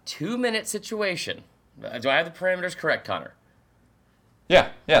must-win 2-minute situation. Do I have the parameters correct, Connor?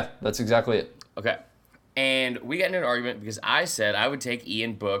 Yeah, that's exactly it. Okay. And we got into an argument because I said I would take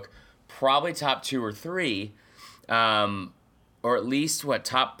Ian Book probably top 2 or 3, or at least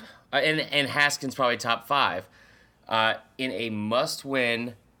top, and Haskins probably top 5, in a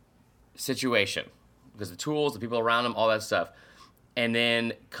must-win situation because the tools, the people around him, all that stuff. And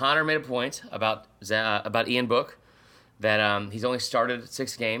then Connor made a point about Ian Book that he's only started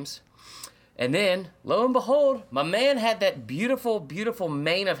 6 games. And then, lo and behold, my man had that beautiful, beautiful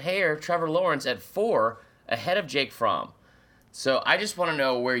mane of hair, Trevor Lawrence, at 4, ahead of Jake Fromm. So I just want to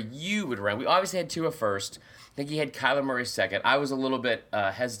know where you would rank. We obviously had Tua first. I think he had Kyler Murray second. I was a little bit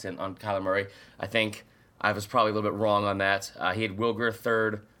hesitant on Kyler Murray. I think I was probably a little bit wrong on that. He had Wilger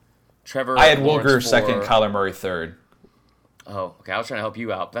third. Trevor. I had Wilger second, Kyler Murray third. Oh, okay. I was trying to help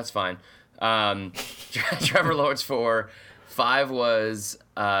you out. That's fine. Trevor Lawrence 4. 5 was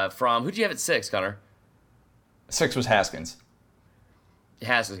Fromm. Who'd you have at 6, Connor? 6 was Haskins.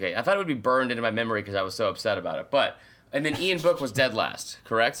 Haskins, okay. I thought it would be burned into my memory because I was so upset about it. And then Ian Book was dead last,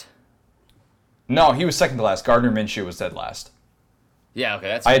 correct? No, he was second to last. Gardner Minshew was dead last. Yeah,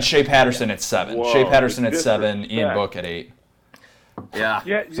 okay. I had Shea Patterson at 7. Whoa, Shea Patterson at 7, Ian Book at 8. Yeah.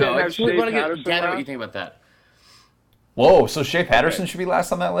 So I just want to gather what you think about that. Whoa, so Shea Patterson should be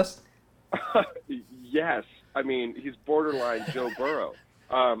last on that list? Yes. I mean, he's borderline Joe Burrow.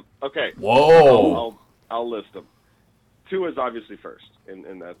 Okay. Whoa. I'll list them. 2 is obviously first,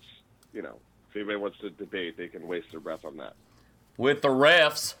 and that's, if anybody wants to debate, they can waste their breath on that. With the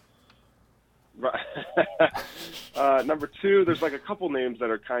refs. Number 2, there's like a couple names that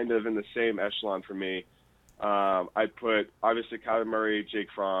are kind of in the same echelon for me. I put, obviously, Kyler Murray, Jake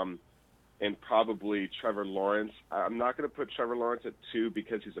Fromm, and probably Trevor Lawrence. I'm not going to put Trevor Lawrence at 2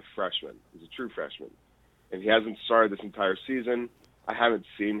 because he's a freshman. He's a true freshman. And he hasn't started this entire season. I haven't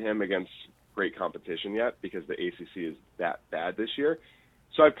seen him against great competition yet because the ACC is that bad this year.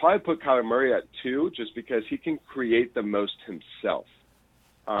 So I'd probably put Kyler Murray at 2 just because he can create the most himself.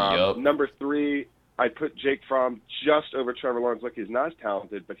 Number 3, I put Jake Fromm just over Trevor Lawrence. Look, he's not as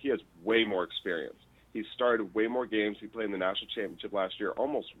talented, but he has way more experience. He started way more games. He played in the national championship last year,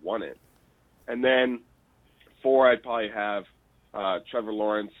 almost won it. And then 4, I'd probably have Trevor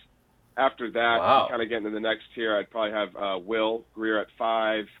Lawrence. After that, kind of getting to the next tier, I'd probably have Will Grier at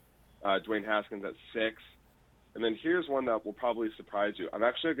 5, Dwayne Haskins at 6. And then here's one that will probably surprise you. I'm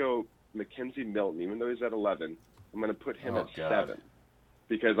actually going to go Mackenzie Milton, even though he's at 11. I'm going to put him at 7.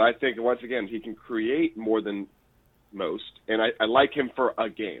 Because I think, once again, he can create more than most. And I like him for a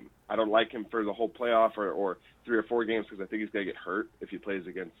game. I don't like him for the whole playoff or 3 or 4 games because I think he's going to get hurt if he plays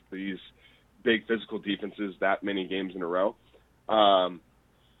against these big physical defenses that many games in a row. And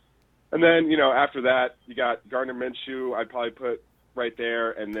then, after that, you got Gardner Minshew, I'd probably put right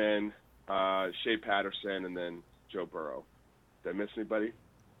there, and then Shea Patterson, and then Joe Burrow. Did I miss anybody?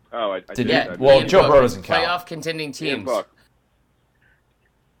 Oh, I did. Yeah, well, Joe Burrow doesn't count. Playoff contending teams.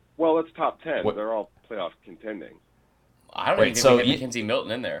 Well, it's top 10. What? They're all playoff contending. I don't even think we had Mackenzie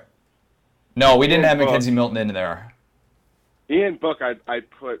Milton in there. No, we didn't have Mackenzie Milton in there. Ian Book, I'd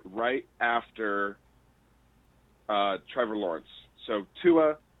put right after Trevor Lawrence. So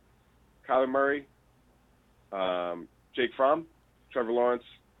Tua, Kyler Murray, Jake Fromm, Trevor Lawrence,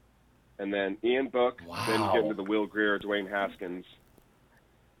 and then Ian Book. Wow. Then you get into the Will Grier, Dwayne Haskins.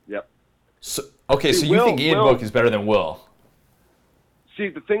 Yep. So you think Ian Book is better than Will? See,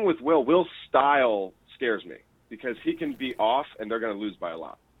 the thing with Will's style scares me because he can be off and they're going to lose by a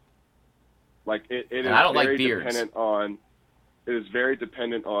lot. Like it is very dependent on. It is very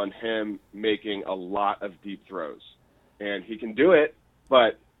dependent on him making a lot of deep throws, and he can do it,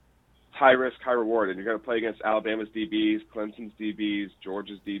 but high risk, high reward. And you're going to play against Alabama's DBs, Clemson's DBs,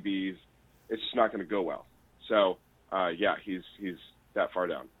 Georgia's DBs. It's just not going to go well. So, he's that far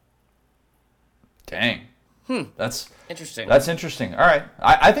down. Dang. That's interesting. That's interesting. All right.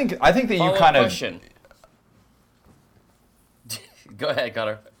 I think that you kind of. Question. Go ahead,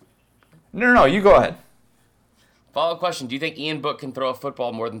 Connor. No, you go ahead. Follow-up question. Do you think Ian Book can throw a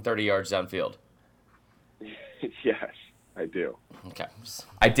football more than 30 yards downfield? Yes, I do. Okay.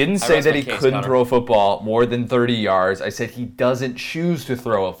 I didn't say that he couldn't throw a football more than 30 yards. I said he doesn't choose to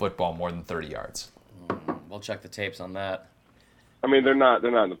throw a football more than 30 yards. We'll check the tapes on that. I mean, they're not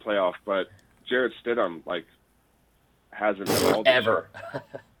in the playoff, but Jarrett Stidham, hasn't ever.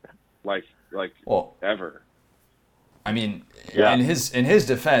 Ever. I mean, in his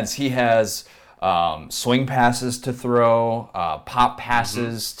defense, he has swing passes to throw, pop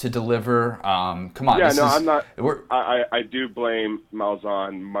passes to deliver. Come on. Yeah, I'm not. I do blame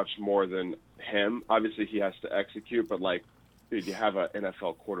Malzahn much more than him. Obviously, he has to execute, but dude, you have an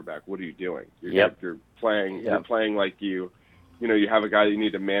NFL quarterback. What are you doing? You're playing. Yep. You're playing like you have a guy that you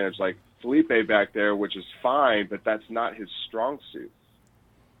need to manage, like Felipe back there, which is fine, but that's not his strong suit.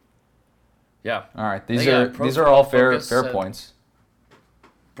 Yeah. All right. These are all fair points.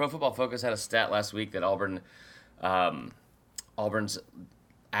 Pro Football Focus had a stat last week that Auburn's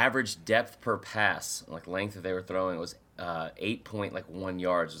average depth per pass, length that they were throwing, was 8.1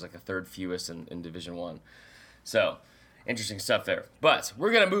 yards. It was the third fewest in Division I. So, interesting stuff there. But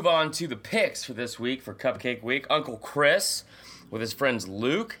we're going to move on to the picks for this week, for Cupcake Week. Uncle Chris, with his friends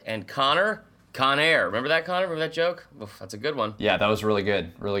Luke and Connor. Conair. Remember that, Connor? Remember that joke? Oof, that's a good one. Yeah, that was really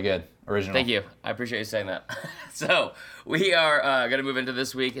good. Really good. Original. Thank you. I appreciate you saying that. So, we are going to move into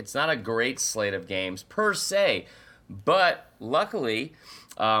this week. It's not a great slate of games per se, but luckily,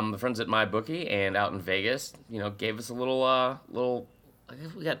 the friends at MyBookie and out in Vegas, gave us a little. I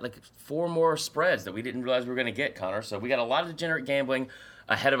think we got 4 more spreads that we didn't realize we were going to get, Connor. So we got a lot of degenerate gambling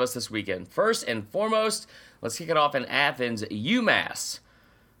ahead of us this weekend. First and foremost, let's kick it off in Athens. UMass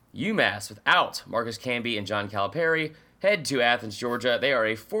without Marcus Camby and John Calipari head to Athens, Georgia. They are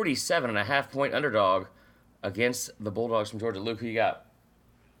a 47.5-point underdog against the Bulldogs from Georgia. Luke, who you got?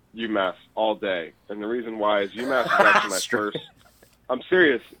 UMass all day. And the reason why is UMass was actually my first. I'm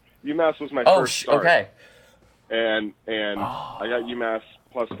serious. UMass was my first start. Okay. And I got UMass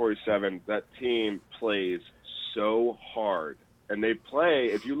plus 47. That team plays so hard. And they play,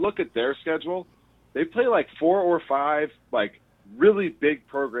 if you look at their schedule, they play 4 or 5 really big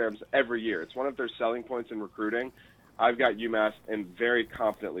programs every year. It's one of their selling points in recruiting. I've got UMass, and very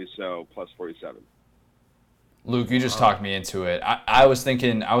confidently so, plus 47. Luke, you just talked me into it. I was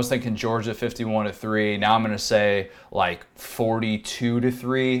thinking Georgia 51-3. Now I'm going to say like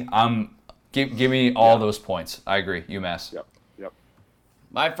 42-3. Give me all those points. I agree. UMass. Yep.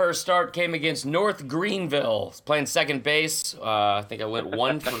 My first start came against North Greenville, playing second base. I think I went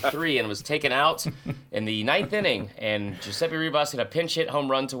 1 for 3 and was taken out in the 9th inning. And Giuseppe Ribas hit a pinch hit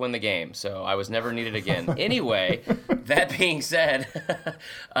home run to win the game. So I was never needed again. Anyway, that being said,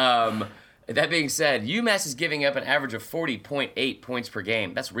 UMass is giving up an average of 40.8 points per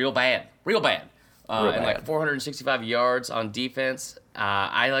game. That's real bad. And like 465 yards on defense.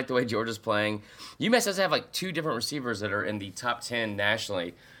 I like the way Georgia's playing. UMass does have like 2 different receivers that are in the top 10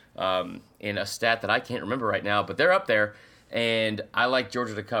 nationally in a stat that I can't remember right now, but they're up there, and I like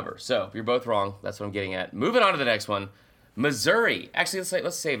Georgia to cover. So you're both wrong. That's what I'm getting at. Moving on to the next one. Missouri. Actually,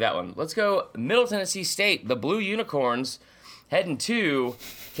 let's save that one. Let's go Middle Tennessee State. The Blue Unicorns heading to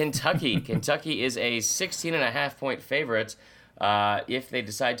Kentucky. Kentucky is a 16.5-point favorite. If they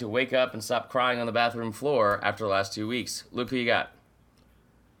decide to wake up and stop crying on the bathroom floor after the last 2 weeks. Luke, who you got?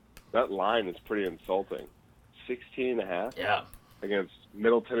 That line is pretty insulting. 16.5? Yeah. Against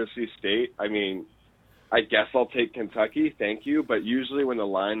Middle Tennessee State. I mean, I guess I'll take Kentucky, thank you, but usually when the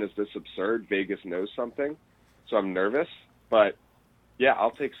line is this absurd, Vegas knows something, so I'm nervous. But, yeah,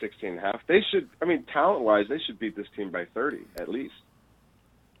 I'll take 16.5. They should, talent-wise, they should beat this team by 30, at least.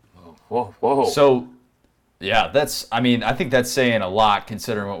 Whoa. So, yeah, I think that's saying a lot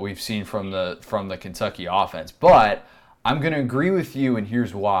considering what we've seen from the Kentucky offense. But I'm going to agree with you, and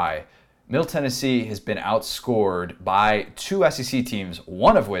here's why. Middle Tennessee has been outscored by 2 SEC teams,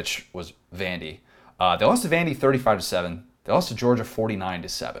 one of which was Vandy. They lost to Vandy 35-7. They lost to Georgia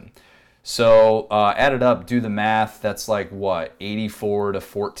 49-7. So add it up, do the math. That's like what,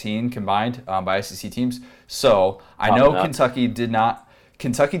 84-14 combined by SEC teams. So I know Kentucky didn't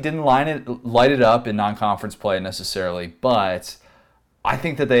light it up in non-conference play necessarily, but I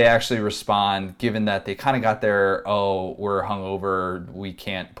think that they actually respond, given that they kind of got their, we're hungover, we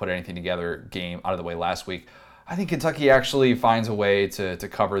can't put anything together game out of the way last week. I think Kentucky actually finds a way to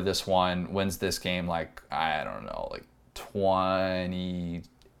cover this one, wins this game like 28-7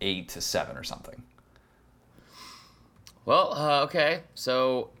 or something. Well, okay,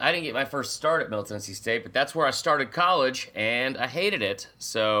 so I didn't get my first start at Middle Tennessee State, but that's where I started college, and I hated it.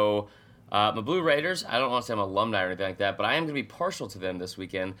 So my Blue Raiders, I don't want to say I'm an alumni or anything like that, but I am going to be partial to them this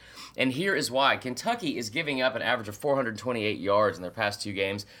weekend, and here is why. Kentucky is giving up an average of 428 yards in their past 2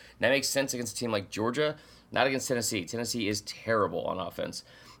 games. And that makes sense against a team like Georgia, not against Tennessee. Tennessee is terrible on offense.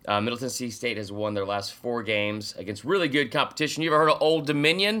 Middle Tennessee State has won their last 4 games against really good competition. You ever heard of Old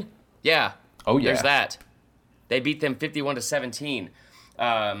Dominion? Yeah. Oh, yeah. There's that. They beat them 51-17.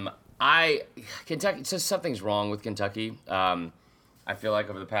 Kentucky, so something's wrong with Kentucky. I feel like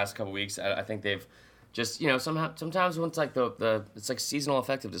over the past couple weeks, I think they've just, sometimes when it's like it's like seasonal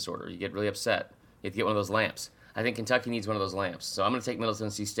affective disorder. You get really upset. You have to get one of those lamps. I think Kentucky needs one of those lamps. So I'm going to take Middle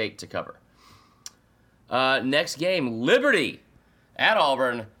Tennessee State to cover. Next game, Liberty at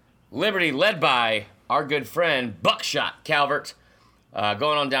Auburn. Liberty led by our good friend Buckshot Calvert.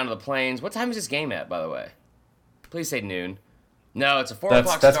 Going on down to the Plains. What time is this game at, by the way? Please say noon. No, it's a 4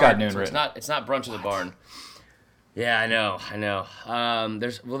 o'clock start. That's got noon so written. It's not brunch at the barn. Yeah, I know.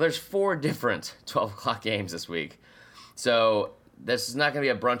 There's 4 different 12 o'clock games this week. So this is not going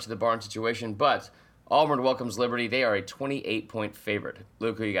to be a brunch at the barn situation, but Auburn welcomes Liberty. They are a 28-point favorite.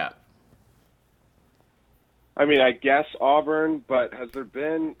 Luke, who you got? I guess Auburn, but has there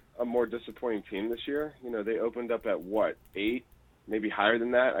been a more disappointing team this year? They opened up at 8, maybe higher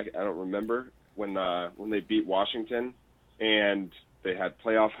than that. I don't remember when they beat Washington, and they had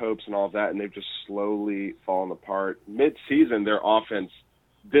playoff hopes and all of that, and they've just slowly fallen apart. Mid-season, their offense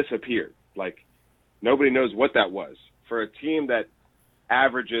disappeared. Like, nobody knows what that was. For a team that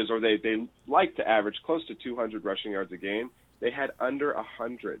averages, or they like to average close to 200 rushing yards a game, they had under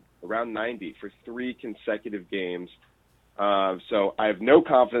 100, around 90 for 3 consecutive games. So I have no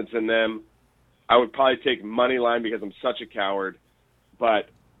confidence in them. I would probably take money line because I'm such a coward, but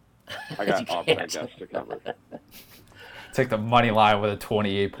I got Auburn, I guess, to cover. Take the money line with a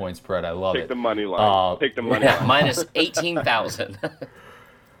 28-point spread. I love it. Take the money line. Take the money line. Minus 18,000.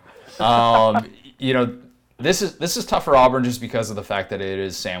 This is tough for Auburn just because of the fact that it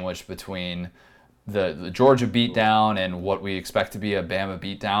is sandwiched between the Georgia beatdown and what we expect to be a Bama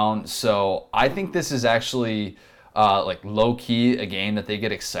beatdown. So I think this is actually low-key a game that they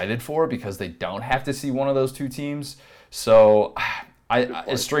get excited for because they don't have to see one of those 2 teams. So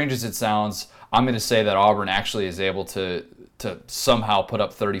as strange as it sounds, I'm going to say that Auburn actually is able to to somehow put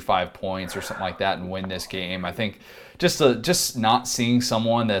up 35 points or something like that and win this game. I think just not seeing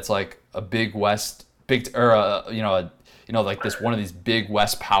someone that's like a big West like this one of these big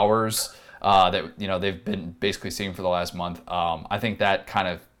West powers that they've been basically seeing for the last month. I think that kind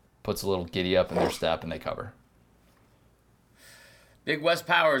of puts a little giddy up in their step and they cover. Big West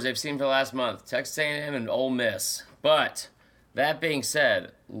powers they've seen for the last month: Texas A&M and Ole Miss. But that being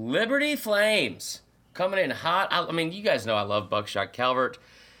said, Liberty Flames coming in hot. I mean, you guys know I love Buckshot Calvert.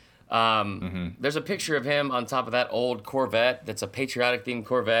 There's a picture of him on top of that old Corvette that's a patriotic-themed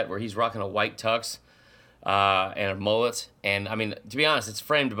Corvette where he's rocking a white tux and a mullet. And, I mean, to be honest, it's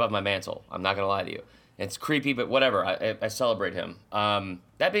framed above my mantle. I'm not going to lie to you. It's creepy, but whatever. I celebrate him.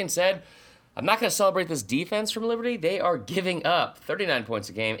 That being said, I'm not going to celebrate this defense from Liberty. They are giving up 39 points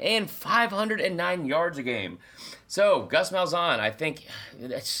a game and 509 yards a game. So, Gus Malzahn, I think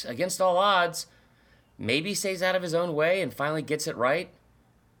it's against all odds, maybe stays out of his own way and finally gets it right.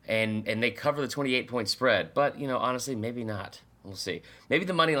 And they cover the 28-point spread. But, honestly, maybe not. We'll see. Maybe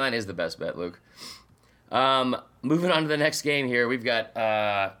the money line is the best bet, Luke. Moving on to the next game here, we've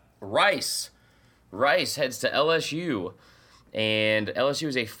got Rice. Rice heads to LSU. And LSU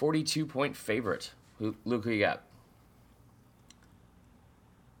is a 42-point favorite. Luke, who you got?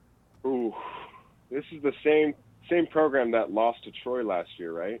 Ooh, this is the same program that lost to Troy last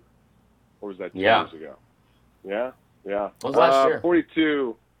year, right? Or was that 2 years ago? Yeah. What was last year?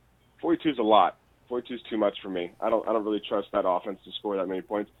 42 is a lot. 42 is too much for me. I don't really trust that offense to score that many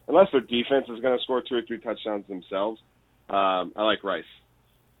points unless their defense is going to score 2 or 3 touchdowns themselves. I like Rice.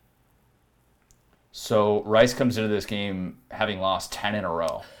 So Rice comes into this game having lost 10 in a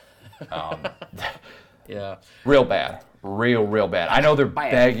row. Yeah. Real bad. Real bad. I know they're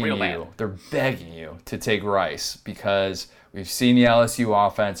begging you. Bad. They're begging you to take Rice because we've seen the LSU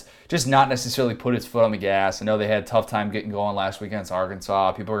offense just not necessarily put its foot on the gas. I know they had a tough time getting going last week against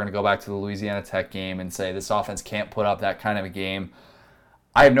Arkansas. People are going to go back to the Louisiana Tech game and say this offense can't put up that kind of a game.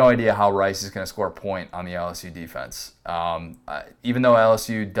 I have no idea how Rice is going to score a point on the LSU defense. Even though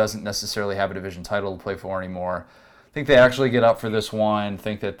LSU doesn't necessarily have a division title to play for anymore, I think they actually get up for this one.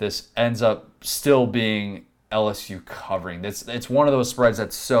 Think that this ends up still being LSU covering. It's one of those spreads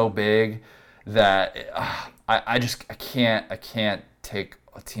that's so big that I can't take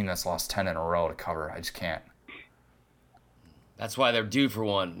a team that's lost 10 in a row to cover. I just can't. That's why they're due for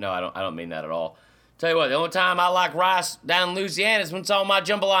one. No, I don't mean that at all. Tell you what, the only time I like Rice down in Louisiana is when it's on my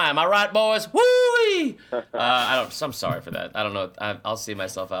jambalaya. Am I right, boys? Woo-wee! I'm sorry for that. I don't know. I'll see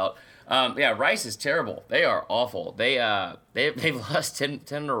myself out. Rice is terrible. They are awful. They've lost 10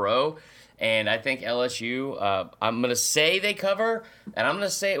 in a row, and I think LSU. I'm gonna say they cover, and I'm gonna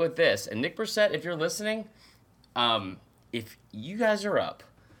say it with this. And Nick Brissett, if you're listening, if you guys are up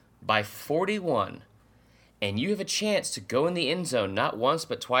by 41. And you have a chance to go in the end zone not once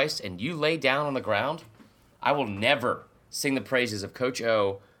but twice, and you lay down on the ground, I will never sing the praises of Coach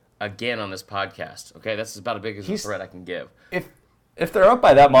O again on this podcast. Okay, that's about as big as a threat I can give. If they're up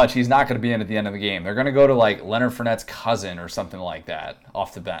by that much, he's not going to be in at the end of the game. They're going to go to like Leonard Fournette's cousin or something like that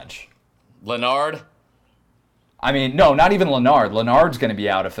off the bench. Leonard? I mean, no, not even Leonard. Leonard's going to be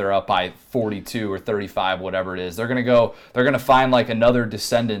out if they're up by 42 or 35, whatever it is. They're going to find like another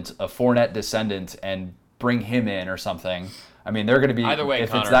descendant, a Fournette descendant, and bring him in or something. I mean, they're going to be, either way,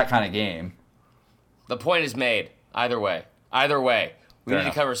 if Connor, it's that kind of game. The point is made. Either way. We need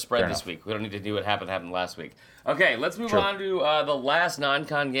to cover spread this week. We don't need to do what happened last week. Okay, let's move on to the last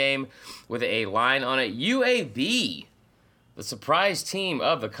non-con game with a line on it. UAB, the surprise team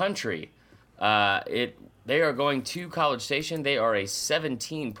of the country. They are going to College Station. They are a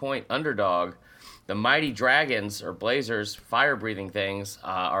 17-point underdog. The Mighty Dragons, or Blazers, fire-breathing things,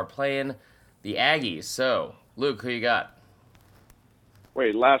 are playing the Aggies. So, Luke, who you got?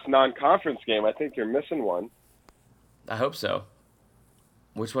 Wait, last non-conference game. I think you're missing one. I hope so.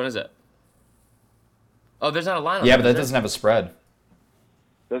 Which one is it? Oh, there's not a line on Yeah, but that doesn't have a spread.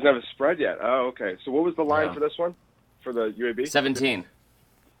 Doesn't have a spread yet. Oh, okay. So what was the line for this one? For the UAB? 17.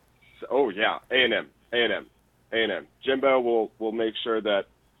 Oh, yeah. A&M. Jimbo will make sure that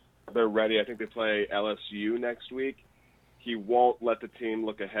they're ready. I think they play LSU next week. He won't let the team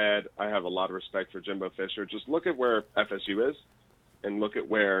look ahead. I have a lot of respect for Jimbo Fisher. Just look at where FSU is and look at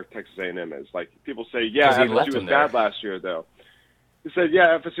where Texas A&M is. Like, people say, FSU was bad last year, though. He said,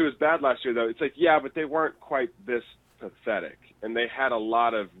 FSU was bad last year, though. It's like, but they weren't quite this pathetic. And they had a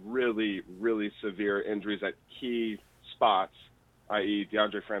lot of really, really severe injuries at key spots, i.e.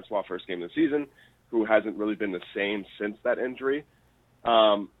 DeAndre Francois, first game of the season, who hasn't really been the same since that injury.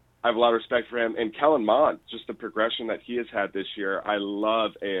 I have a lot of respect for him. And Kellen Mond, just the progression that he has had this year. I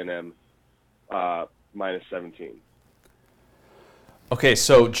love A&M minus 17. Okay,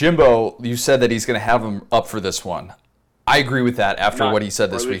 so Jimbo, you said that he's going to have him up for this one. I agree with that after what he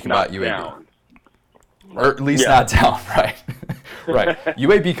said this week about UAB. Down. Or at least not down, right? Right.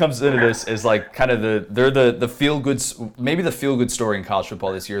 UAB comes into this as like kind of they're the feel good, maybe the feel good story in college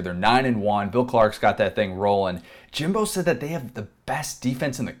football this year. They're 9-1. Bill Clark's got that thing rolling. Jimbo said that they have the best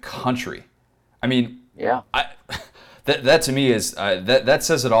defense in the country. I mean, yeah. That to me is that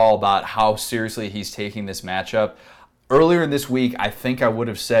says it all about how seriously he's taking this matchup. Earlier in this week, I think I would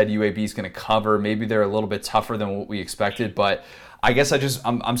have said UAB is going to cover. Maybe they're a little bit tougher than what we expected, but I guess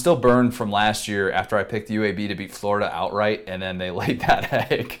I'm still burned from last year after I picked UAB to beat Florida outright, and then they laid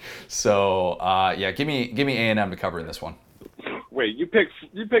that egg. So yeah, give me A&M to cover in this one. Wait, you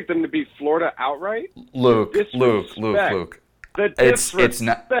picked them to beat Florida outright? Luke. The disrespect. It's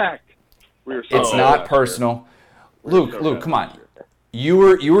not. It's not personal. Luke, come on. You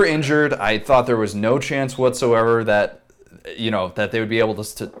were injured. I thought there was no chance whatsoever that they would be able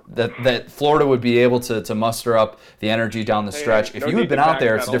to that Florida would be able to muster up the energy down the stretch. If you had been out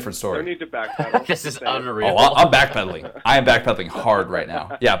there, it's a different story. No need to backpedal. This is unreal. Oh, I'm backpedaling. I am backpedaling hard right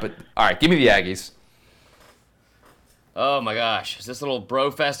now. Yeah, but all right, give me the Aggies. Oh my gosh, is this little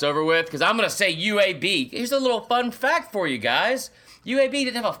bro fest over with? Because I'm going to say UAB. Here's a little fun fact for you guys. UAB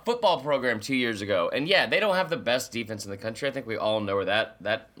didn't have a football program 2 years ago. And yeah, they don't have the best defense in the country. I think we all know where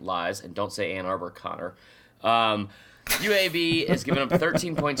that lies. And don't say Ann Arbor, Connor. UAB is giving up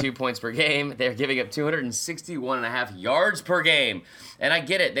 13.2 points per game. They're giving up 261.5 yards per game. And I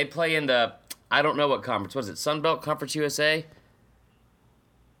get it. They play in the, I don't know what conference. Was it Sun Belt Conference USA?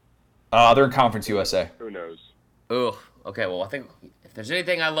 They're in Conference USA. Who knows? Ugh. Okay, well, I think if there's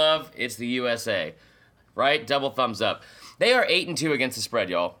anything I love, it's the USA. Right? Double thumbs up. They are 8-2 against the spread,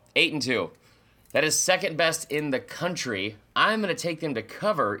 y'all. 8-2. That is second best in the country. I'm going to take them to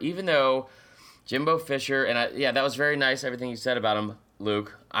cover, even though Jimbo Fisher, and that was very nice, everything you said about him,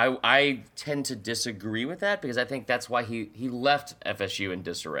 Luke. I tend to disagree with that because I think that's why he left FSU in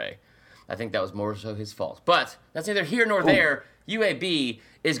disarray. I think that was more so his fault. But that's neither here nor there. UAB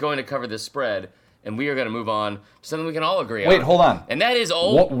is going to cover this spread, and we are going to move on to something we can all agree on. Wait, hold on. And that is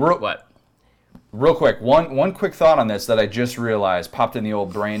old. What? Real quick, one quick thought on this that I just realized popped in the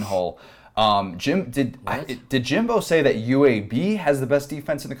old brain hole. Did Jimbo say that UAB has the best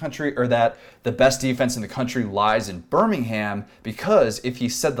defense in the country, or that the best defense in the country lies in Birmingham? Because if he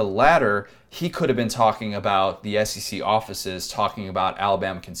said the latter, he could have been talking about the SEC offices, talking about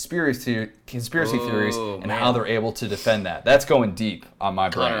Alabama conspiracy theories and how they're able to defend that. That's going deep on my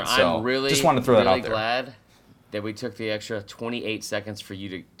brain. So I'm really, just want to throw that out there. Glad that we took the extra 28 seconds for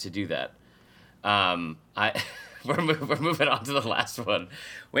you to do that. We're moving on to the last one.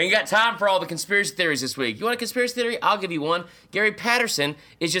 We ain't got time for all the conspiracy theories this week. You want a conspiracy theory? I'll give you one. Gary Patterson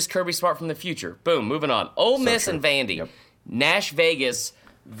is just Kirby Smart from the future. Boom, moving on. Ole Miss and Vandy. Yep. Nash Vegas.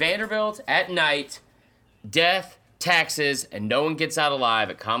 Vanderbilt at night. Death, taxes, and no one gets out alive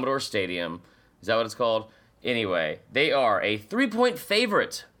at Commodore Stadium. Is that what it's called? Anyway, they are a 3-point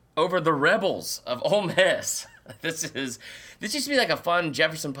favorite over the Rebels of Ole Miss. This used to be like a fun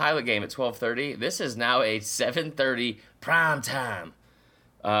Jefferson Pilot game at 12:30. This is now a 7:30 prime time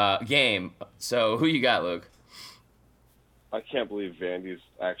game. So who you got, Luke? I can't believe Vandy's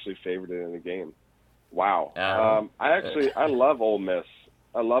actually favored in the game. Wow. I love Ole Miss.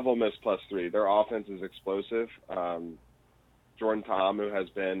 I love Ole Miss +3. Their offense is explosive. Jordan Ta'amu has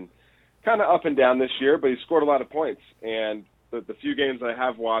been kind of up and down this year, but he scored a lot of points. And the few games I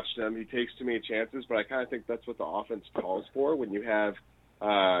have watched him, he takes too many chances, but I kind of think that's what the offense calls for. When you have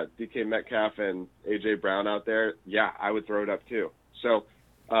DK Metcalf and A.J. Brown out there, yeah, I would throw it up too. So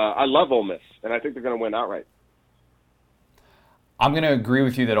I love Ole Miss, and I think they're going to win outright. I'm going to agree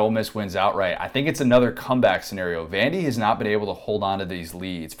with you that Ole Miss wins outright. I think it's another comeback scenario. Vandy has not been able to hold on to these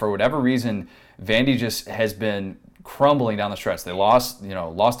leads. For whatever reason, Vandy just has been crumbling down the stretch. They lost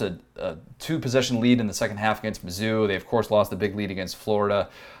a 2-possession lead in the second half against Mizzou. They, of course, lost the big lead against Florida.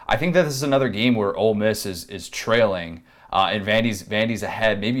 I think that this is another game where Ole Miss is trailing, and Vandy's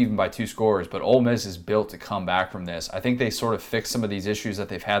ahead, maybe even by 2 scores, but Ole Miss is built to come back from this. I think they sort of fixed some of these issues that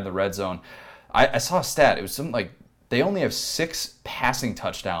they've had in the red zone. I saw a stat. It was something like they only have 6 passing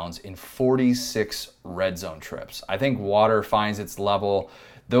touchdowns in 46 red zone trips. I think water finds its level.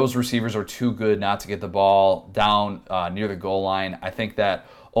 Those receivers are too good not to get the ball down near the goal line. I think that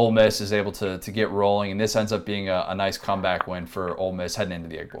Ole Miss is able to get rolling, and this ends up being a nice comeback win for Ole Miss heading into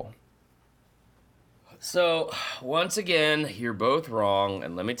the Egg Bowl. So, once again, you're both wrong,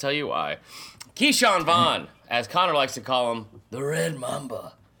 and let me tell you why. Keyshawn Vaughn, as Connor likes to call him, the Red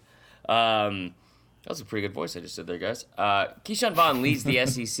Mamba. That was a pretty good voice I just did there, guys. Keyshawn Vaughn leads the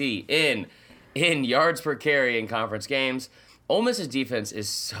SEC in yards per carry in conference games. Ole Miss's defense is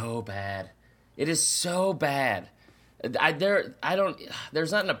so bad. It is so bad. There's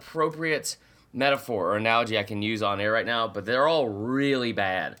not an appropriate metaphor or analogy I can use on air right now, but they're all really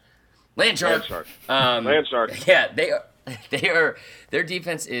bad. Landshark. Landshark. Yeah, they are. Their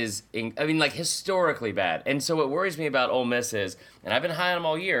defense is, historically bad. And so what worries me about Ole Miss is, and I've been high on them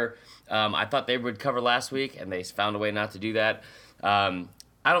all year. I thought they would cover last week, and they found a way not to do that. I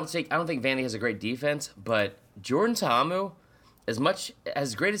don't think Vandy has a great defense, but Jordan Ta'amu,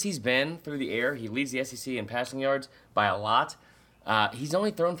 as great as he's been through the air, he leads the SEC in passing yards by a lot. He's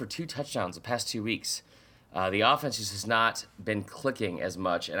only thrown for 2 touchdowns the past 2 weeks. The offense just has not been clicking as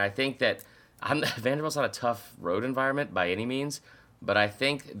much, and I think that Vanderbilt's not a tough road environment by any means, but I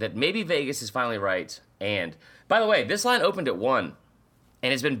think that maybe Vegas is finally right. And, by the way, this line opened at 1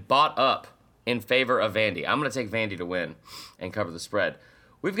 and has been bought up in favor of Vandy. I'm going to take Vandy to win and cover the spread.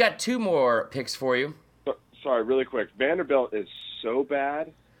 We've got 2 more picks for you. Sorry, really quick. Vanderbilt is so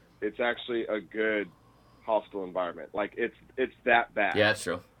bad, it's actually a good hostile environment. Like, it's that bad. Yeah, that's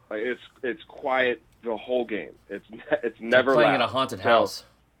true. Like, it's quiet the whole game. It's never playing loud. in a haunted house.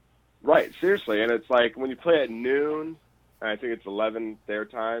 Right, seriously. And it's like when you play at noon, and I think it's 11 their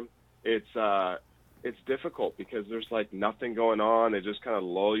time, it's difficult because there's like nothing going on. They just kind of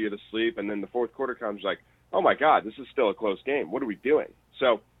lull you to sleep, and then the fourth quarter comes like, oh my God, this is still a close game. What are we doing?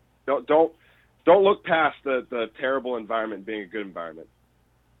 So don't look past the terrible environment being a good environment.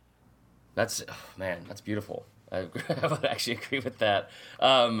 That's beautiful. I would actually agree with that.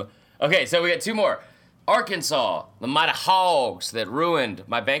 Okay, so we got 2 more. Arkansas, the mighty Hogs that ruined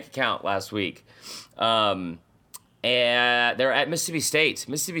my bank account last week. And they're at Mississippi State.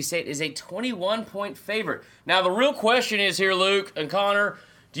 Mississippi State is a 21-point favorite. Now, the real question is here, Luke and Connor,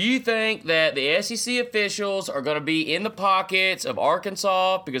 do you think that the SEC officials are going to be in the pockets of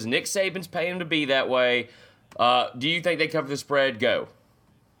Arkansas because Nick Saban's paying them to be that way? Do you think they cover the spread? Go.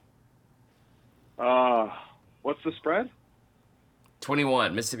 What's the spread?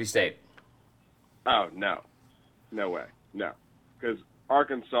 21, Mississippi State. Oh, no. No way. No. Because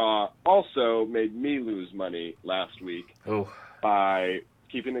Arkansas also made me lose money last week by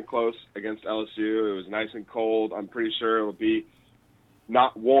keeping it close against LSU. It was nice and cold. I'm pretty sure it'll be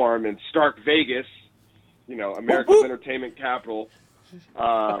not warm in Stark Vegas, America's entertainment capital.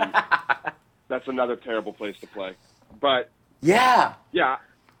 That's another terrible place to play. But, yeah,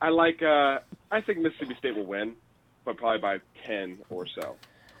 I think Mississippi State will win, but probably by 10 or so.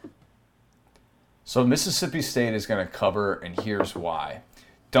 So Mississippi State is going to cover, and here's why.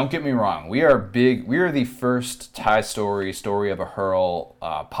 Don't get me wrong. We are the first Ty Story of a Hurl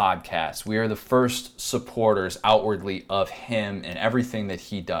podcast. We are the first supporters outwardly of him and everything that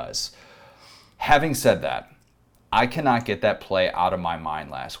he does. Having said that, I cannot get that play out of my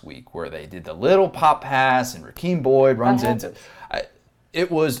mind last week where they did the little pop pass and Rakeem Boyd runs into. It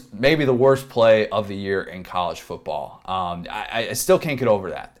was maybe the worst play of the year in college football. I still can't get over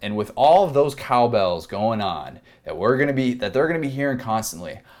that. And with all of those cowbells going on that they're gonna be hearing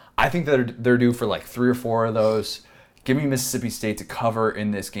constantly, I think that they're due for like 3 or 4 of those. Give me Mississippi State to cover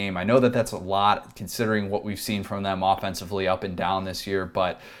in this game. I know that that's a lot considering what we've seen from them offensively up and down this year,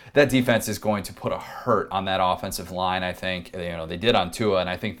 but that defense is going to put a hurt on that offensive line. I think they did on Tua, and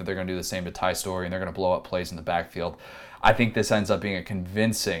I think that they're going to do the same to Ty Story, and they're going to blow up plays in the backfield. I think this ends up being a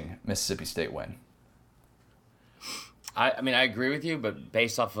convincing Mississippi State win. I I agree with you, but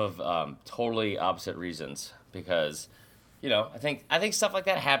based off of totally opposite reasons. Because, I think stuff like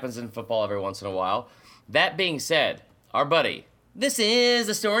that happens in football every once in a while. That being said, our buddy, this is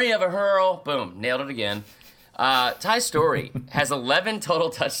the story of a Hurl. Boom, nailed it again. Ty Story has 11 total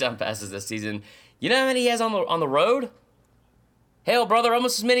touchdown passes this season. You know how many he has on the road? Hell, brother,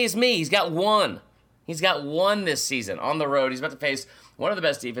 almost as many as me. He's got 1. He's got 1 this season on the road. He's about to face one of the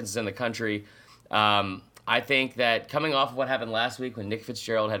best defenses in the country. I think that coming off of what happened last week when Nick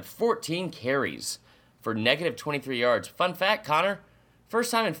Fitzgerald had 14 carries for negative 23 yards. Fun fact, Connor, first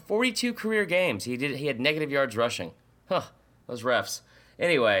time in 42 career games he had negative yards rushing. Those refs.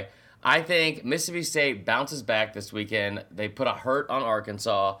 Anyway, I think Mississippi State bounces back this weekend. They put a hurt on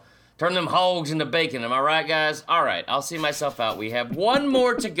Arkansas. Turn them hogs into bacon. Am I right, guys? All right, I'll see myself out. We have 1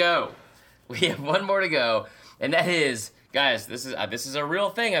 more to go. And that is, guys, this is a real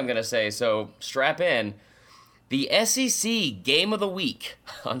thing I'm going to say, so strap in. The SEC Game of the Week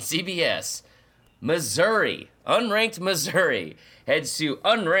on CBS. Unranked Missouri, heads to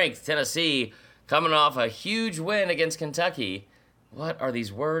unranked Tennessee, coming off a huge win against Kentucky. What are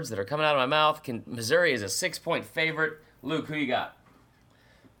these words that are coming out of my mouth? Missouri is a 6-point favorite. Luke, who you got?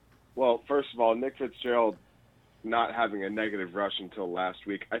 Well, first of all, Nick Fitzgerald not having a negative rush until last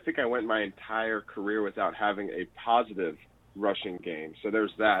week. I think I went my entire career without having a positive rushing game. So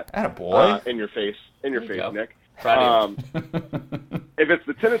there's that. Attaboy. In your face, Go. Nick. Proud If it's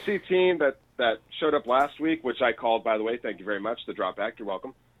the Tennessee team that showed up last week, which I called, by the way, thank you very much, the drop back, you're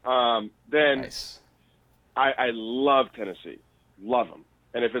welcome, then Nice. I love Tennessee. Love them.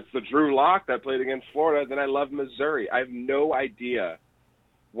 And if it's the Drew Lock that played against Florida, then I love Missouri. I have no idea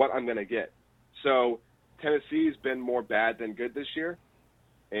what I'm going to get. So Tennessee's been more bad than good this year,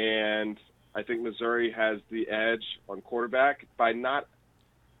 and I think Missouri has the edge on quarterback by not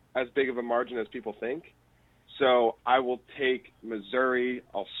as big of a margin as people think. So I will take Missouri.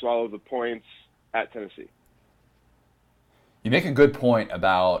 I'll swallow the points at Tennessee. You make a good point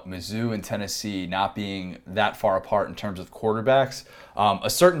about Mizzou and Tennessee not being that far apart in terms of quarterbacks. A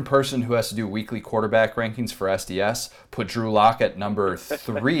certain person who has to do weekly quarterback rankings for SDS put Drew Lock at number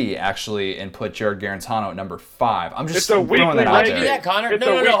 3, actually, and put Jared Garantano at number 5. I'm just throwing that out Why'd there. you do that, Connor?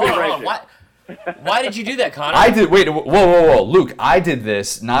 No, hold on. Why did you do that, Connor? I did. Wait, whoa, Luke. I did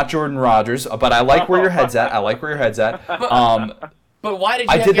this, not Jordan Rodgers. But I like where your head's at. But why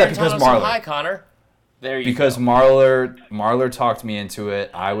did you have Garantano so high, Connor? There you because go. Marler talked me into it.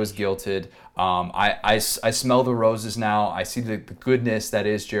 I was guilted. I smell the roses now. I see the goodness that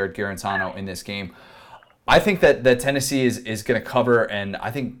is Jared Garantano in this game. I think that Tennessee is going to cover, and I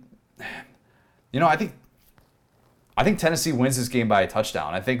think Tennessee wins this game by a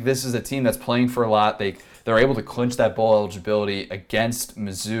touchdown. I think this is a team that's playing for a lot. They're able to clinch that bowl eligibility against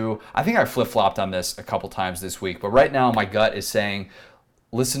Mizzou. I think I flip-flopped on this a couple times this week, but right now my gut is saying,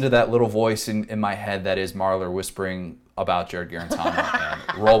 listen to that little voice in my head that is Marler whispering about Jared Garantano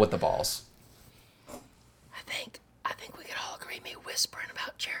and roll with the balls. I think we could all agree me whispering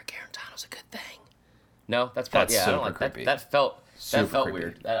about Jared Garantano's a good thing. No, that's probably I don't like creepy. That felt creepy.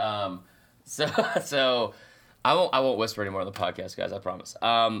 weird. So I won't whisper anymore on the podcast, guys. I promise.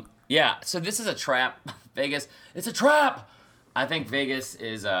 Yeah. So this is a trap, Vegas. It's a trap. I think Vegas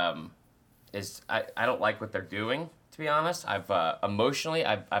is I don't like what they're doing. To be honest, I've emotionally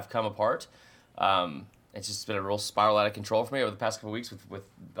come apart. It's just been a real spiral out of control for me over the past couple weeks with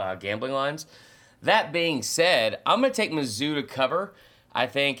gambling lines. That being said, I'm going to take Mizzou to cover. I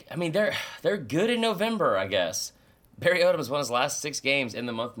mean, they're good in November, I guess. Barry Odom has won his last 6 games in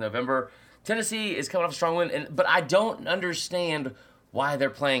the month of November. Tennessee is coming off a strong win, but I don't understand why they're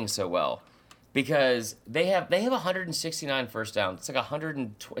playing so well. Because they have 169 first downs. It's like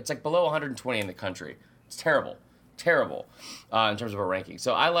it's like below 120 in the country. It's terrible in terms of a ranking.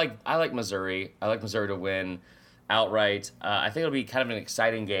 So I like Missouri. I like Missouri to win outright. I think it'll be kind of an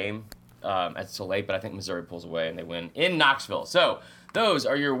exciting game. It's so late, but I think Missouri pulls away and they win in Knoxville. So those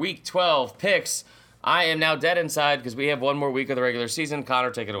are your Week 12 picks. I am now dead inside because we have one more week of the regular season.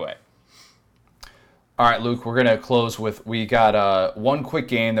 Connor, take it away. All right, Luke, we're going to close with, we got one quick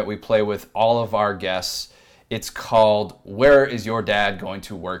game that we play with all of our guests. It's called Where is Your Dad Going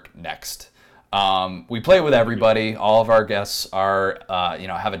to Work Next? We play it with everybody. All of our guests are,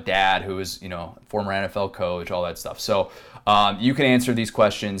 have a dad who is, former NFL coach, all that stuff. So you can answer these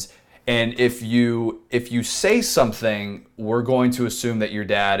questions. And if you say something, we're going to assume that your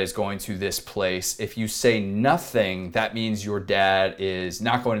dad is going to this place. If you say nothing, that means your dad is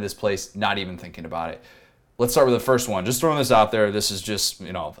not going to this place, not even thinking about it. Let's start with the first one. Just throwing this out there. This is just,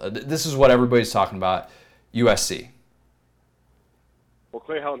 this is what everybody's talking about. USC. Well,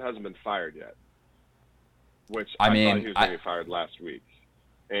 Clay Helton hasn't been fired yet, which I thought he was going to be fired last week.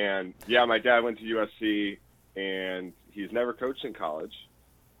 And, yeah, my dad went to USC, and he's never coached in college.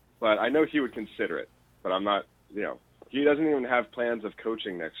 But I know he would consider it. But I'm not, he doesn't even have plans of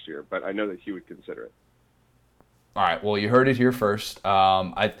coaching next year. But I know that he would consider it. All right. Well, you heard it here first.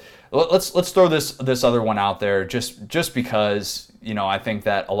 Let's throw this other one out there, just because I think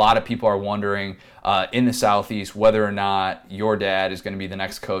that a lot of people are wondering in the Southeast whether or not your dad is going to be the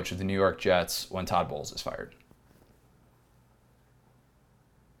next coach of the New York Jets when Todd Bowles is fired.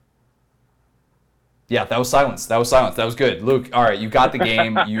 Yeah, that was silence. That was good. Luke, all right, you got the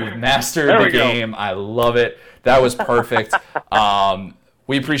game. You've mastered the game. I love it. That was perfect.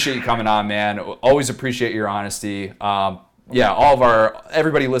 We appreciate you coming on, man. Always appreciate your honesty.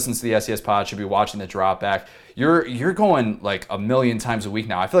 Everybody listens to the SES pod should be watching the drop back. You're going like a million times a week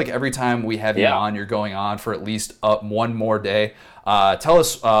now. I feel like every time we have you on, you're going on for at least one more day. Tell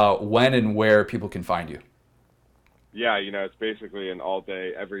us when and where people can find you. Yeah, it's basically an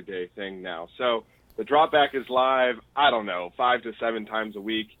all-day, everyday thing now. So the drop back is live, 5 to 7 times a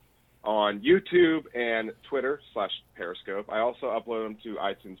week on YouTube and Twitter /Periscope. I also upload them to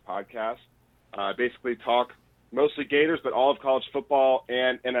iTunes Podcast. Basically talk mostly Gators, but all of college football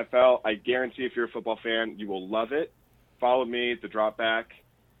and NFL. I guarantee if you're a football fan, you will love it. Follow me, The Drop Back,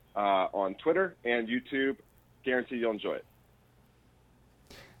 on Twitter and YouTube. Guarantee you'll enjoy it.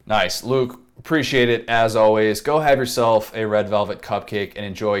 Nice. Luke, appreciate it as always. Go have yourself a red velvet cupcake and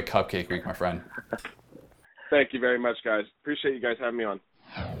enjoy Cupcake Week, my friend. Thank you very much, guys. Appreciate you guys having me on.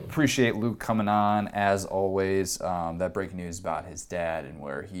 Appreciate Luke coming on as always. That breaking news about his dad and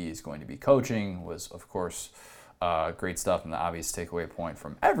where he is going to be coaching was, of course, great stuff and the obvious takeaway point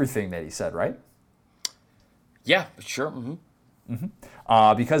from everything that he said, right? Yeah, sure.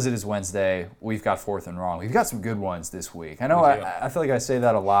 Because it is Wednesday, we've got Fourth and Wrong. We've got some good ones this week. I know I feel like I say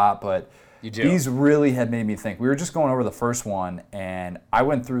that a lot, but these really had made me think. We were just going over the first one, and I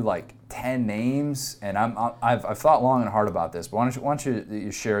went through like 10 names, and I've thought long and hard about this. But why don't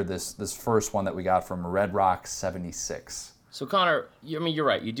you share this first one that we got from Red Rock 76? So Connor, you're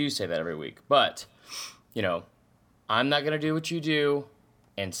right. You do say that every week, but I'm not gonna do what you do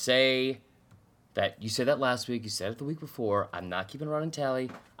and say that you said that last week, you said it the week before. I'm not keeping a running tally.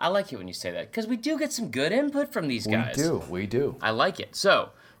 I like it when you say that because we do get some good input from these guys. We do. I like it. So,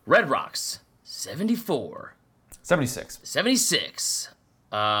 Red Rocks, 74. 76.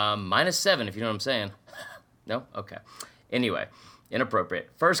 Minus 7, if you know what I'm saying. No? Okay. Anyway, inappropriate.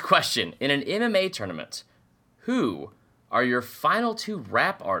 First question. In an MMA tournament, who are your final 2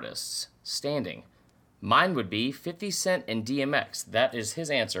 rap artists standing? Mine would be 50 Cent and DMX. That is his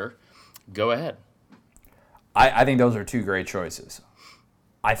answer. Go ahead. I think those are 2 great choices.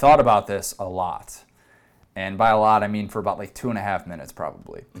 I thought about this a lot. And by a lot, I mean for about like 2.5 minutes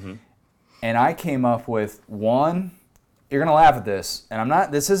probably. And I came up with one. You're going to laugh at this. And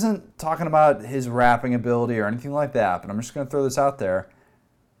this isn't talking about his rapping ability or anything like that, but I'm just going to throw this out there.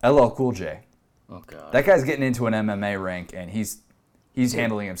 LL Cool J. Oh, God. That guy's getting into an MMA rink, and he's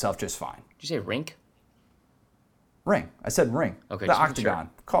handling himself just fine. Did you say rink? Ring. I said ring. Okay. The octagon.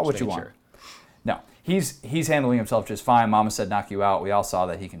 Sure. Call it what you want. Sure. No, he's handling himself just fine. Mama said knock you out. We all saw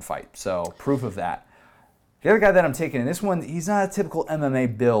that he can fight. So proof of that. The other guy that I'm taking in this one, he's not a typical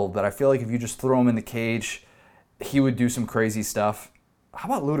MMA build, but I feel like if you just throw him in the cage, he would do some crazy stuff. How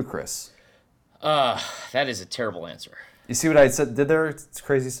about Ludacris? That is a terrible answer. You see what I said? Did there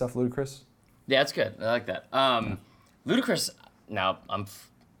crazy stuff, Ludacris? Yeah, that's good. I like that. Ludacris. Now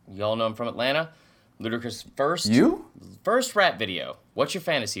you all know I'm from Atlanta. Ludacris' first rap video, What's Your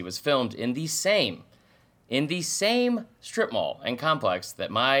Fantasy, was filmed in the same strip mall and complex that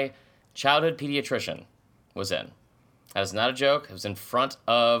my childhood pediatrician was in. That is not a joke. It was in front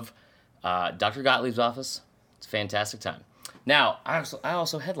of Dr. Gottlieb's office. It's a fantastic time. Now, I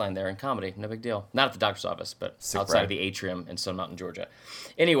also headlined there in comedy. No big deal. Not at the doctor's office, but outside of the atrium in Stone Mountain, Georgia.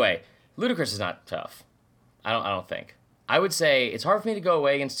 Anyway, Ludacris is not tough. I don't think. I would say it's hard for me to go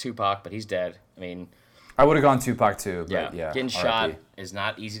away against Tupac, but he's dead. I mean, I would have gone Tupac too. But yeah, getting shot is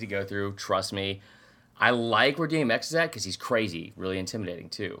not easy to go through. Trust me. I like where DMX is at because he's crazy, really intimidating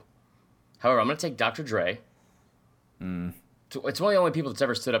too. However, I'm going to take Dr. Dre. It's one of the only people that's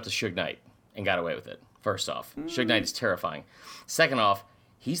ever stood up to Suge Knight and got away with it. First off, Suge Knight is terrifying. Second off,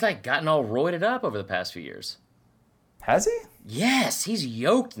 he's like gotten all roided up over the past few years. Has he? Yes, he's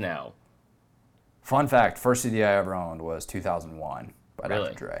yoked now. Fun fact, first CD I ever owned was 2001 by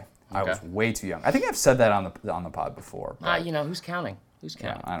Dr. Dre. Okay. I was way too young. I think I've said that on the pod before. Who's counting?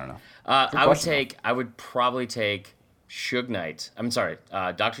 Yeah, I don't know. I would probably take Suge Knight. I'm sorry,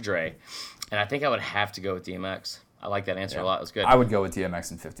 Dr. Dre, and I think I would have to go with DMX. I like that answer a lot. It was good. I would go with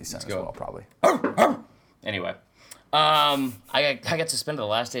DMX and 50 Cent as well, probably. Anyway, I got suspended the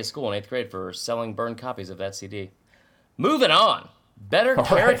last day of school in 8th grade for selling burned copies of that CD. Moving on. Better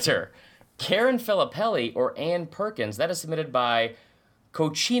character. Right. Karen Filippelli or Ann Perkins. That is submitted by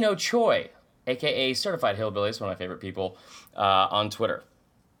Cochino Choi, a.k.a. Certified Hillbilly. It's one of my favorite people on Twitter.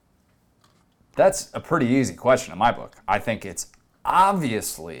 That's a pretty easy question in my book. I think it's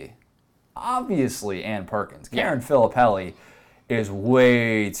obviously Ann Perkins. Karen Filippelli is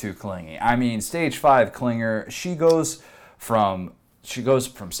way too clingy. I mean, stage 5 clinger. She goes from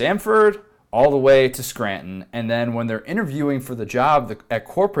Sanford all the way to Scranton, and then when they're interviewing for the job at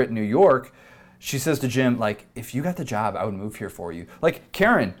corporate New York, she says to Jim, like, if you got the job, I would move here for you. Like,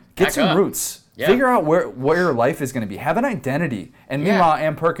 Karen, get some roots. Yeah. Figure out where your life is going to be. Have an identity. And meanwhile,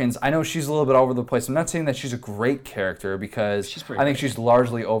 Ann Perkins, I know she's a little bit all over the place. I'm not saying that she's a great character because I think she's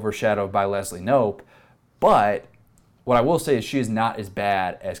largely overshadowed by Leslie Knope. But what I will say is she is not as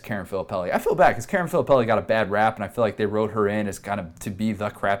bad as Karen Filippelli. I feel bad because Karen Filippelli got a bad rap, and I feel like they wrote her in as kind of to be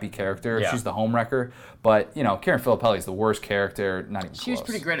the crappy character. Yeah. She's the homewrecker. But, Karen Filippelli is the worst character, not even close. She was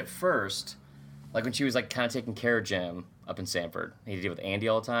pretty great at first, like when she was like kind of taking care of Jim up in Sanford. He had to deal with Andy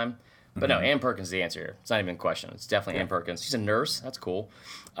all the time. But no, Ann Perkins is the answer here. It's not even a question. It's definitely Ann Perkins. She's a nurse. That's cool.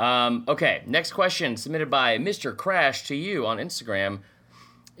 Okay, next question submitted by Mr. Crash to you on Instagram.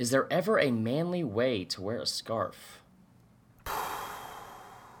 Is there ever a manly way to wear a scarf?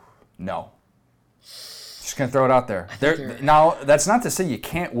 No. Just gonna throw it out there. Now, that's not to say you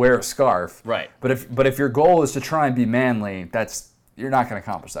can't wear a scarf. Right. But if your goal is to try and be manly, you're not gonna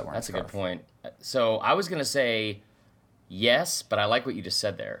accomplish that wearing a scarf. That's a good point. So I was gonna say yes, but I like what you just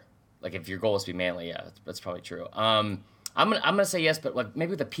said there. Like if your goal is to be manly, yeah, that's probably true. I'm gonna say yes, but like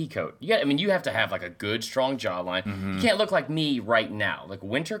maybe with a pea coat. You have to have like a good strong jawline. Mm-hmm. You can't look like me right now. Like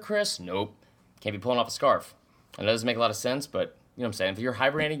winter Chris, nope. Can't be pulling off a scarf. And that doesn't make a lot of sense, but you know what I'm saying? If you're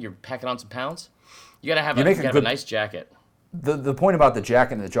hibernating, you're packing on some pounds. You gotta have a nice jacket. The point about the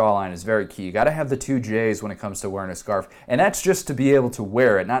jacket and the jawline is very key. You gotta have the 2 J's when it comes to wearing a scarf, and that's just to be able to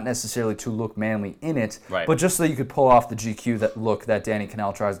wear it, not necessarily to look manly in it, right. But just so you could pull off the GQ look that Danny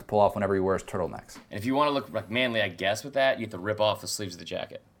Kanell tries to pull off whenever he wears turtlenecks. And if you want to look like manly, I guess with that, you have to rip off the sleeves of the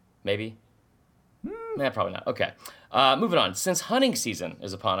jacket. Maybe? Nah, probably not. Okay. Moving on. Since hunting season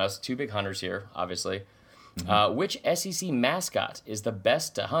is upon us, 2 big hunters here, obviously. Mm-hmm. Which SEC mascot is the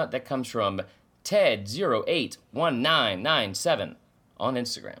best to hunt? That comes from Ted081997 on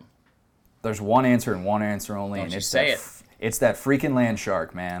Instagram. There's one answer and one answer only, Don't and it's it's that freaking land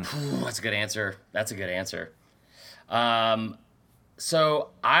shark, man. Ooh, that's a good answer. So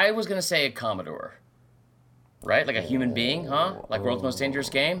I was gonna say a Commodore, right? Like a human being, huh? Like world's most dangerous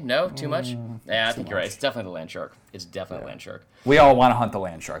game? No, too much. Yeah, I think you're right. It's definitely the land shark. Land shark. We all want to hunt the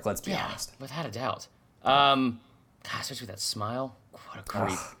land shark. Let's be honest. Without a doubt. Gosh, especially with that smile. What a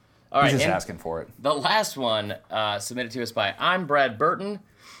creep. All right, he's just asking for it. The last one submitted to us by I'm Brad Burton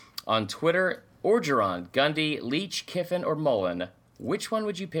on Twitter. Orgeron, Gundy, Leach, Kiffin, or Mullen. Which one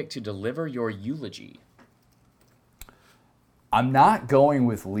would you pick to deliver your eulogy? I'm not going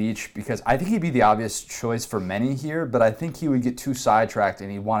with Leach because I think he'd be the obvious choice for many here, but I think he would get too sidetracked and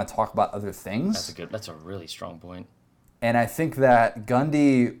he'd want to talk about other things. That's a really strong point. And I think that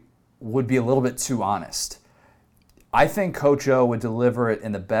Gundy would be a little bit too honest. I think Coach O would deliver it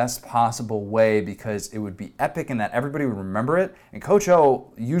in the best possible way because it would be epic and that everybody would remember it. And Coach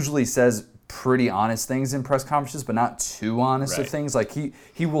O usually says pretty honest things in press conferences, but not too honest of things. Like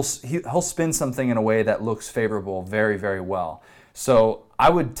he'll spin something in a way that looks favorable very, very well. So I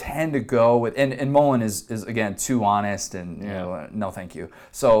would tend to go with, and Mullen is again too honest and no thank you.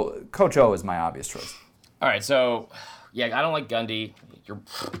 So Coach O is my obvious choice. All right, so yeah, I don't like Gundy. Your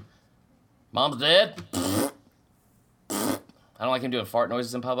mom's dead. I don't like him doing fart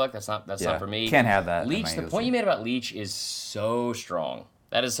noises in public. That's not for me. Can't have that. Leach, the point you made about Leach is so strong.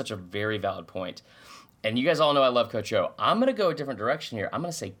 That is such a very valid point. And you guys all know I love Coach O. I'm going to go a different direction here. I'm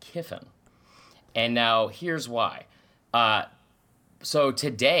going to say Kiffin. And now here's why. So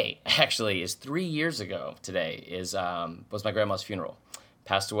today, actually, is 3 years ago. Today was my grandma's funeral.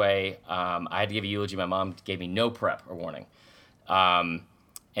 Passed away. I had to give a eulogy. My mom gave me no prep or warning.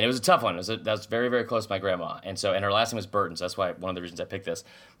 And it was a tough one. That was very, very close to my grandma. And her last name was Burton, so that's why one of the reasons I picked this.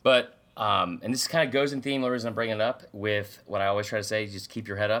 But, and this kind of goes in theme, the reason I'm bringing it up with what I always try to say, just keep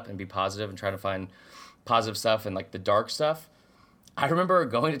your head up and be positive and try to find positive stuff and like the dark stuff. I remember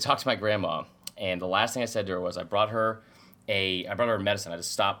going to talk to my grandma, and the last thing I said to her was I brought her medicine. I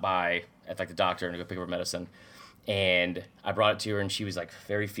just stopped by at like the doctor and go pick up her medicine. And I brought it to her, and she was like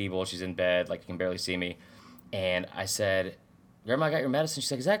very feeble. She's in bed, like you can barely see me. And I said, Grandma, I got your medicine. She's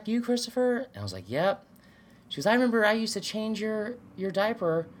like, is that you, Christopher? And I was like, yep. She goes, I remember I used to change your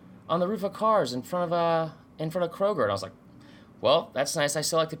diaper on the roof of cars in front of Kroger. And I was like, well, that's nice. I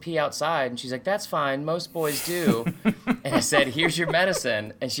still like to pee outside. And she's like, that's fine. Most boys do. And I said, here's your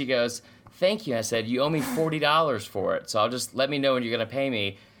medicine. And she goes, thank you. And I said, you owe me $40 for it. So I'll just let me know when you're going to pay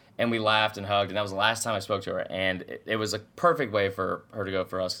me. And we laughed and hugged. And that was the last time I spoke to her. And it was a perfect way for her to go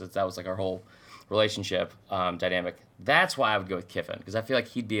for us, because that was like our whole relationship dynamic. That's why I would go with Kiffin, because I feel like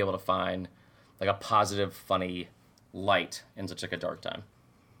he'd be able to find like a positive, funny light in such like a dark time.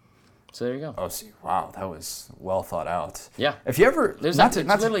 So there you go. Oh, see, wow, that was well thought out. Yeah. If you ever, it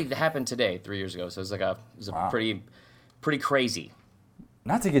literally happened today, 3 years ago. So it was wow. pretty crazy.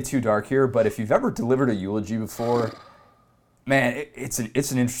 Not to get too dark here, but if you've ever delivered a eulogy before, man, it's an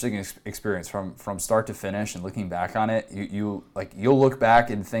interesting experience from start to finish. And looking back on it, you'll look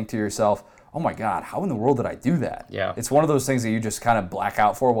back and think to yourself, oh my God, how in the world did I do that? Yeah. It's one of those things that you just kind of black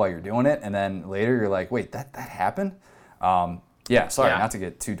out for while you're doing it, and then later you're like, wait, that happened? Not to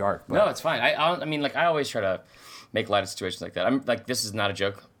get too dark. But. No, it's fine. I mean, like I always try to make light of situations like that. I'm like, this is not a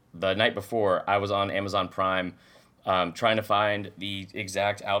joke. The night before, I was on Amazon Prime trying to find the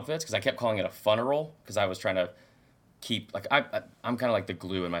exact outfits, because I kept calling it a funeral, because I was trying to keep, like, I'm kind of like the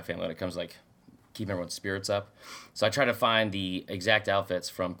glue in my family when it comes to, like, keeping everyone's spirits up. So I tried to find the exact outfits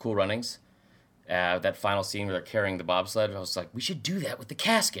from Cool Runnings. That final scene where they're carrying the bobsled, I was like, we should do that with the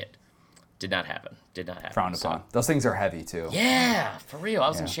casket. Did not happen. Frowned upon. Those things are heavy, too. Yeah, for real. I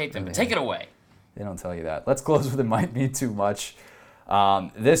was in shape then. But take it away. They don't tell you that. Let's close with It Might Be Too Much.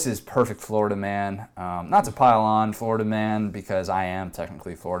 This is perfect Florida man. Not to pile on Florida man, because I am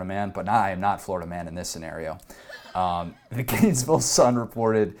technically Florida man, but I am not Florida man in this scenario. The Gainesville Sun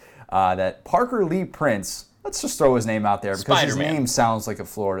reported that Parker Lee Prince, let's just throw his name out there because Spider-Man. His name sounds like a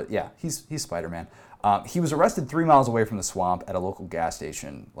Florida. Yeah, he's Spider-Man. He was arrested 3 miles away from the swamp at a local gas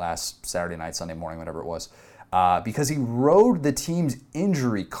station last Saturday night, Sunday morning, whatever it was, because he rode the team's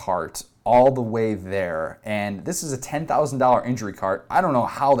injury cart all the way there. And this is a $10,000 injury cart. I don't know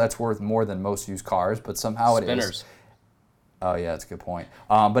how that's worth more than most used cars, but somehow it is. Oh, yeah, that's a good point.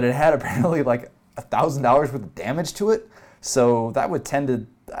 But it had apparently like $1,000 worth of damage to it. So that would tend to,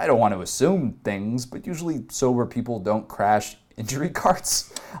 I don't want to assume things, but usually sober people don't crash injury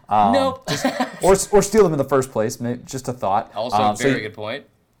carts. Nope. or steal them in the first place. Just a thought. Also a very good point.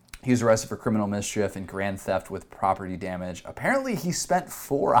 He was arrested for criminal mischief and grand theft with property damage. Apparently, he spent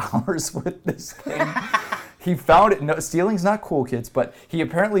 4 hours with this thing. He found it. No, stealing's not cool, kids, but he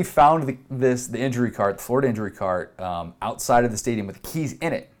apparently found the injury cart, the Florida injury cart, outside of the stadium with the keys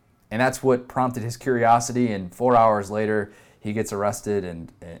in it. And that's what prompted his curiosity. And 4 hours later, he gets arrested,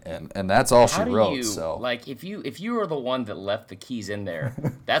 and that's all she wrote. So, like, if you were the one that left the keys in there,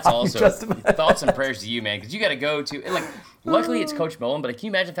 that's also thoughts and prayers to you, man, because you got to go to, like, luckily it's Coach Mullen, but can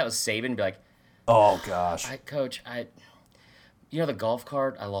you imagine if that was Saban? Be like, oh gosh, Coach, you know the golf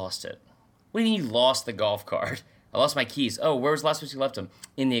cart? I lost it. What do you mean you lost the golf cart? I lost my keys. Oh, where was the last place you left them?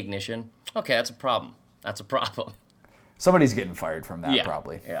 In the ignition. Okay, that's a problem. Somebody's getting fired from that,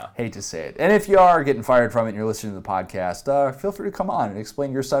 probably. Yeah. Hate to say it. And if you are getting fired from it and you're listening to the podcast, feel free to come on and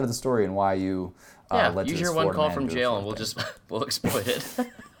explain your side of the story and why you led to this use your one call from jail and we'll exploit it.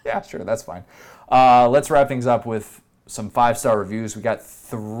 Yeah, sure, that's fine. Let's wrap things up with some 5-star reviews. We got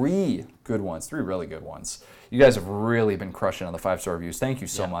 3 good ones, 3 really good ones. You guys have really been crushing on the 5-star reviews. Thank you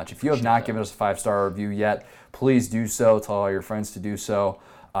so much. If you have not given us a 5-star review yet, please do so. Tell all your friends to do so.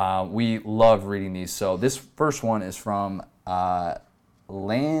 We love reading these. So this first one is from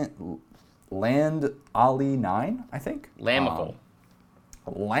Land Ali 9, I think. Lamical.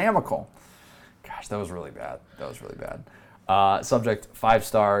 Gosh, that was really bad. Subject 5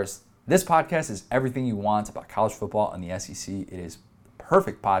 stars. This podcast is everything you want about college football and the SEC. It is a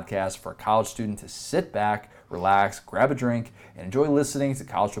perfect podcast for a college student to sit back, relax, grab a drink, and enjoy listening to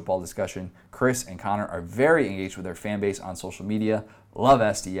college football discussion. Chris and Connor are very engaged with their fan base on social media. Love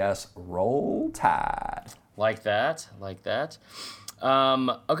SDS. Roll Tide. Like that.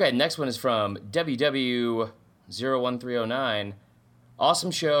 Okay, next one is from WW01309.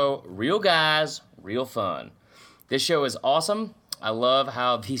 Awesome show. Real guys, real fun. This show is awesome. I love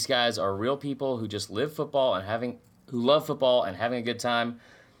how these guys are real people who just love football and having a good time.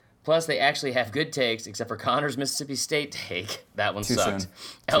 Plus, they actually have good takes, except for Connor's Mississippi State take. That one sucked.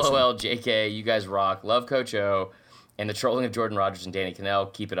 LOL, JK, you guys rock. Love Coach O. And the trolling of Jordan Rodgers and Danny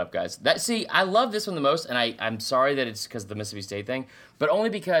Kanell. Keep it up, guys. I love this one the most, and I'm sorry that it's because of the Mississippi State thing, but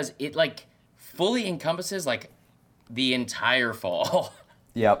only because it, like, fully encompasses, like, the entire fall.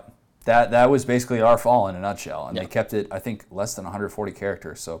 Yep. That was basically our fall in a nutshell, and they kept it, I think, less than 140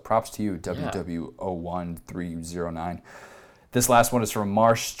 characters, so props to you, WW01309. This last one is from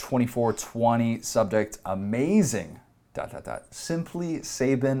Marsh 2420, subject, amazing, ... Simply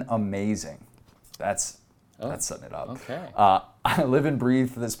Saban amazing. That's setting it up. Okay. I live and breathe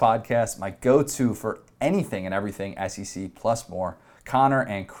for this podcast. My go-to for anything and everything SEC plus more. Connor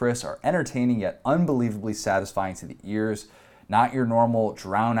and Chris are entertaining yet unbelievably satisfying to the ears. Not your normal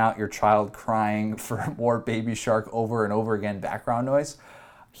drown out your child crying for more Baby Shark over and over again background noise.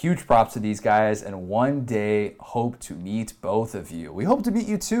 Huge props to these guys, and one day hope to meet both of you. We hope to meet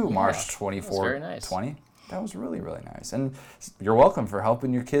you too, March 2420. That was really, really nice. And you're welcome for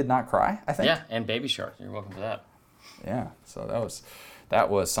helping your kid not cry, I think. Yeah, and Baby Shark. You're welcome for that. Yeah, so that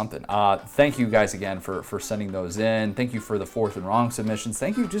was something. Thank you guys again for sending those in. Thank you for the fourth and wrong submissions.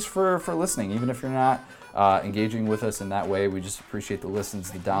 Thank you just for listening, even if you're not engaging with us in that way. We just appreciate the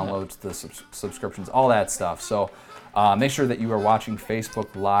listens, the downloads, the subscriptions, all that stuff. So make sure that you are watching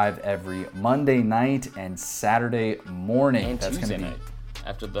Facebook Live every Monday night and Saturday morning. And that's Tuesday night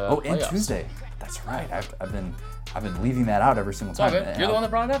after the playoffs. And Tuesday. That's right. I've been leaving that out every single time. You're the one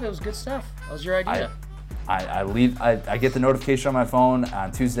that brought it up. It was good stuff. That was your idea. I get the notification on my phone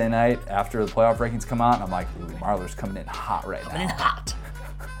on Tuesday night after the playoff rankings come out, and I'm like, ooh, Marler's coming in hot right now. Coming in hot.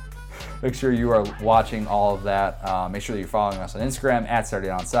 Make sure you are watching all of that. Make sure that you're following us on Instagram at Saturday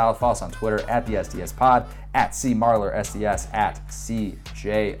Down South. Follow us on Twitter at the SDS Pod, at CMarlerSDS, at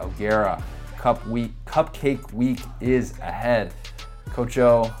CJ O'Gara. Cupcake week is ahead. Coach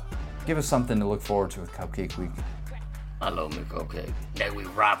O, give us something to look forward to with Cupcake Week. I love me cupcake. Next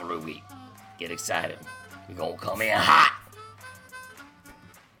week, rivalry week. Get excited. We're going to come in hot.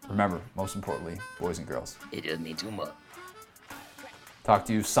 Remember, most importantly, boys and girls. It doesn't mean too much. Talk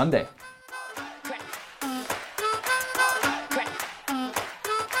to you Sunday.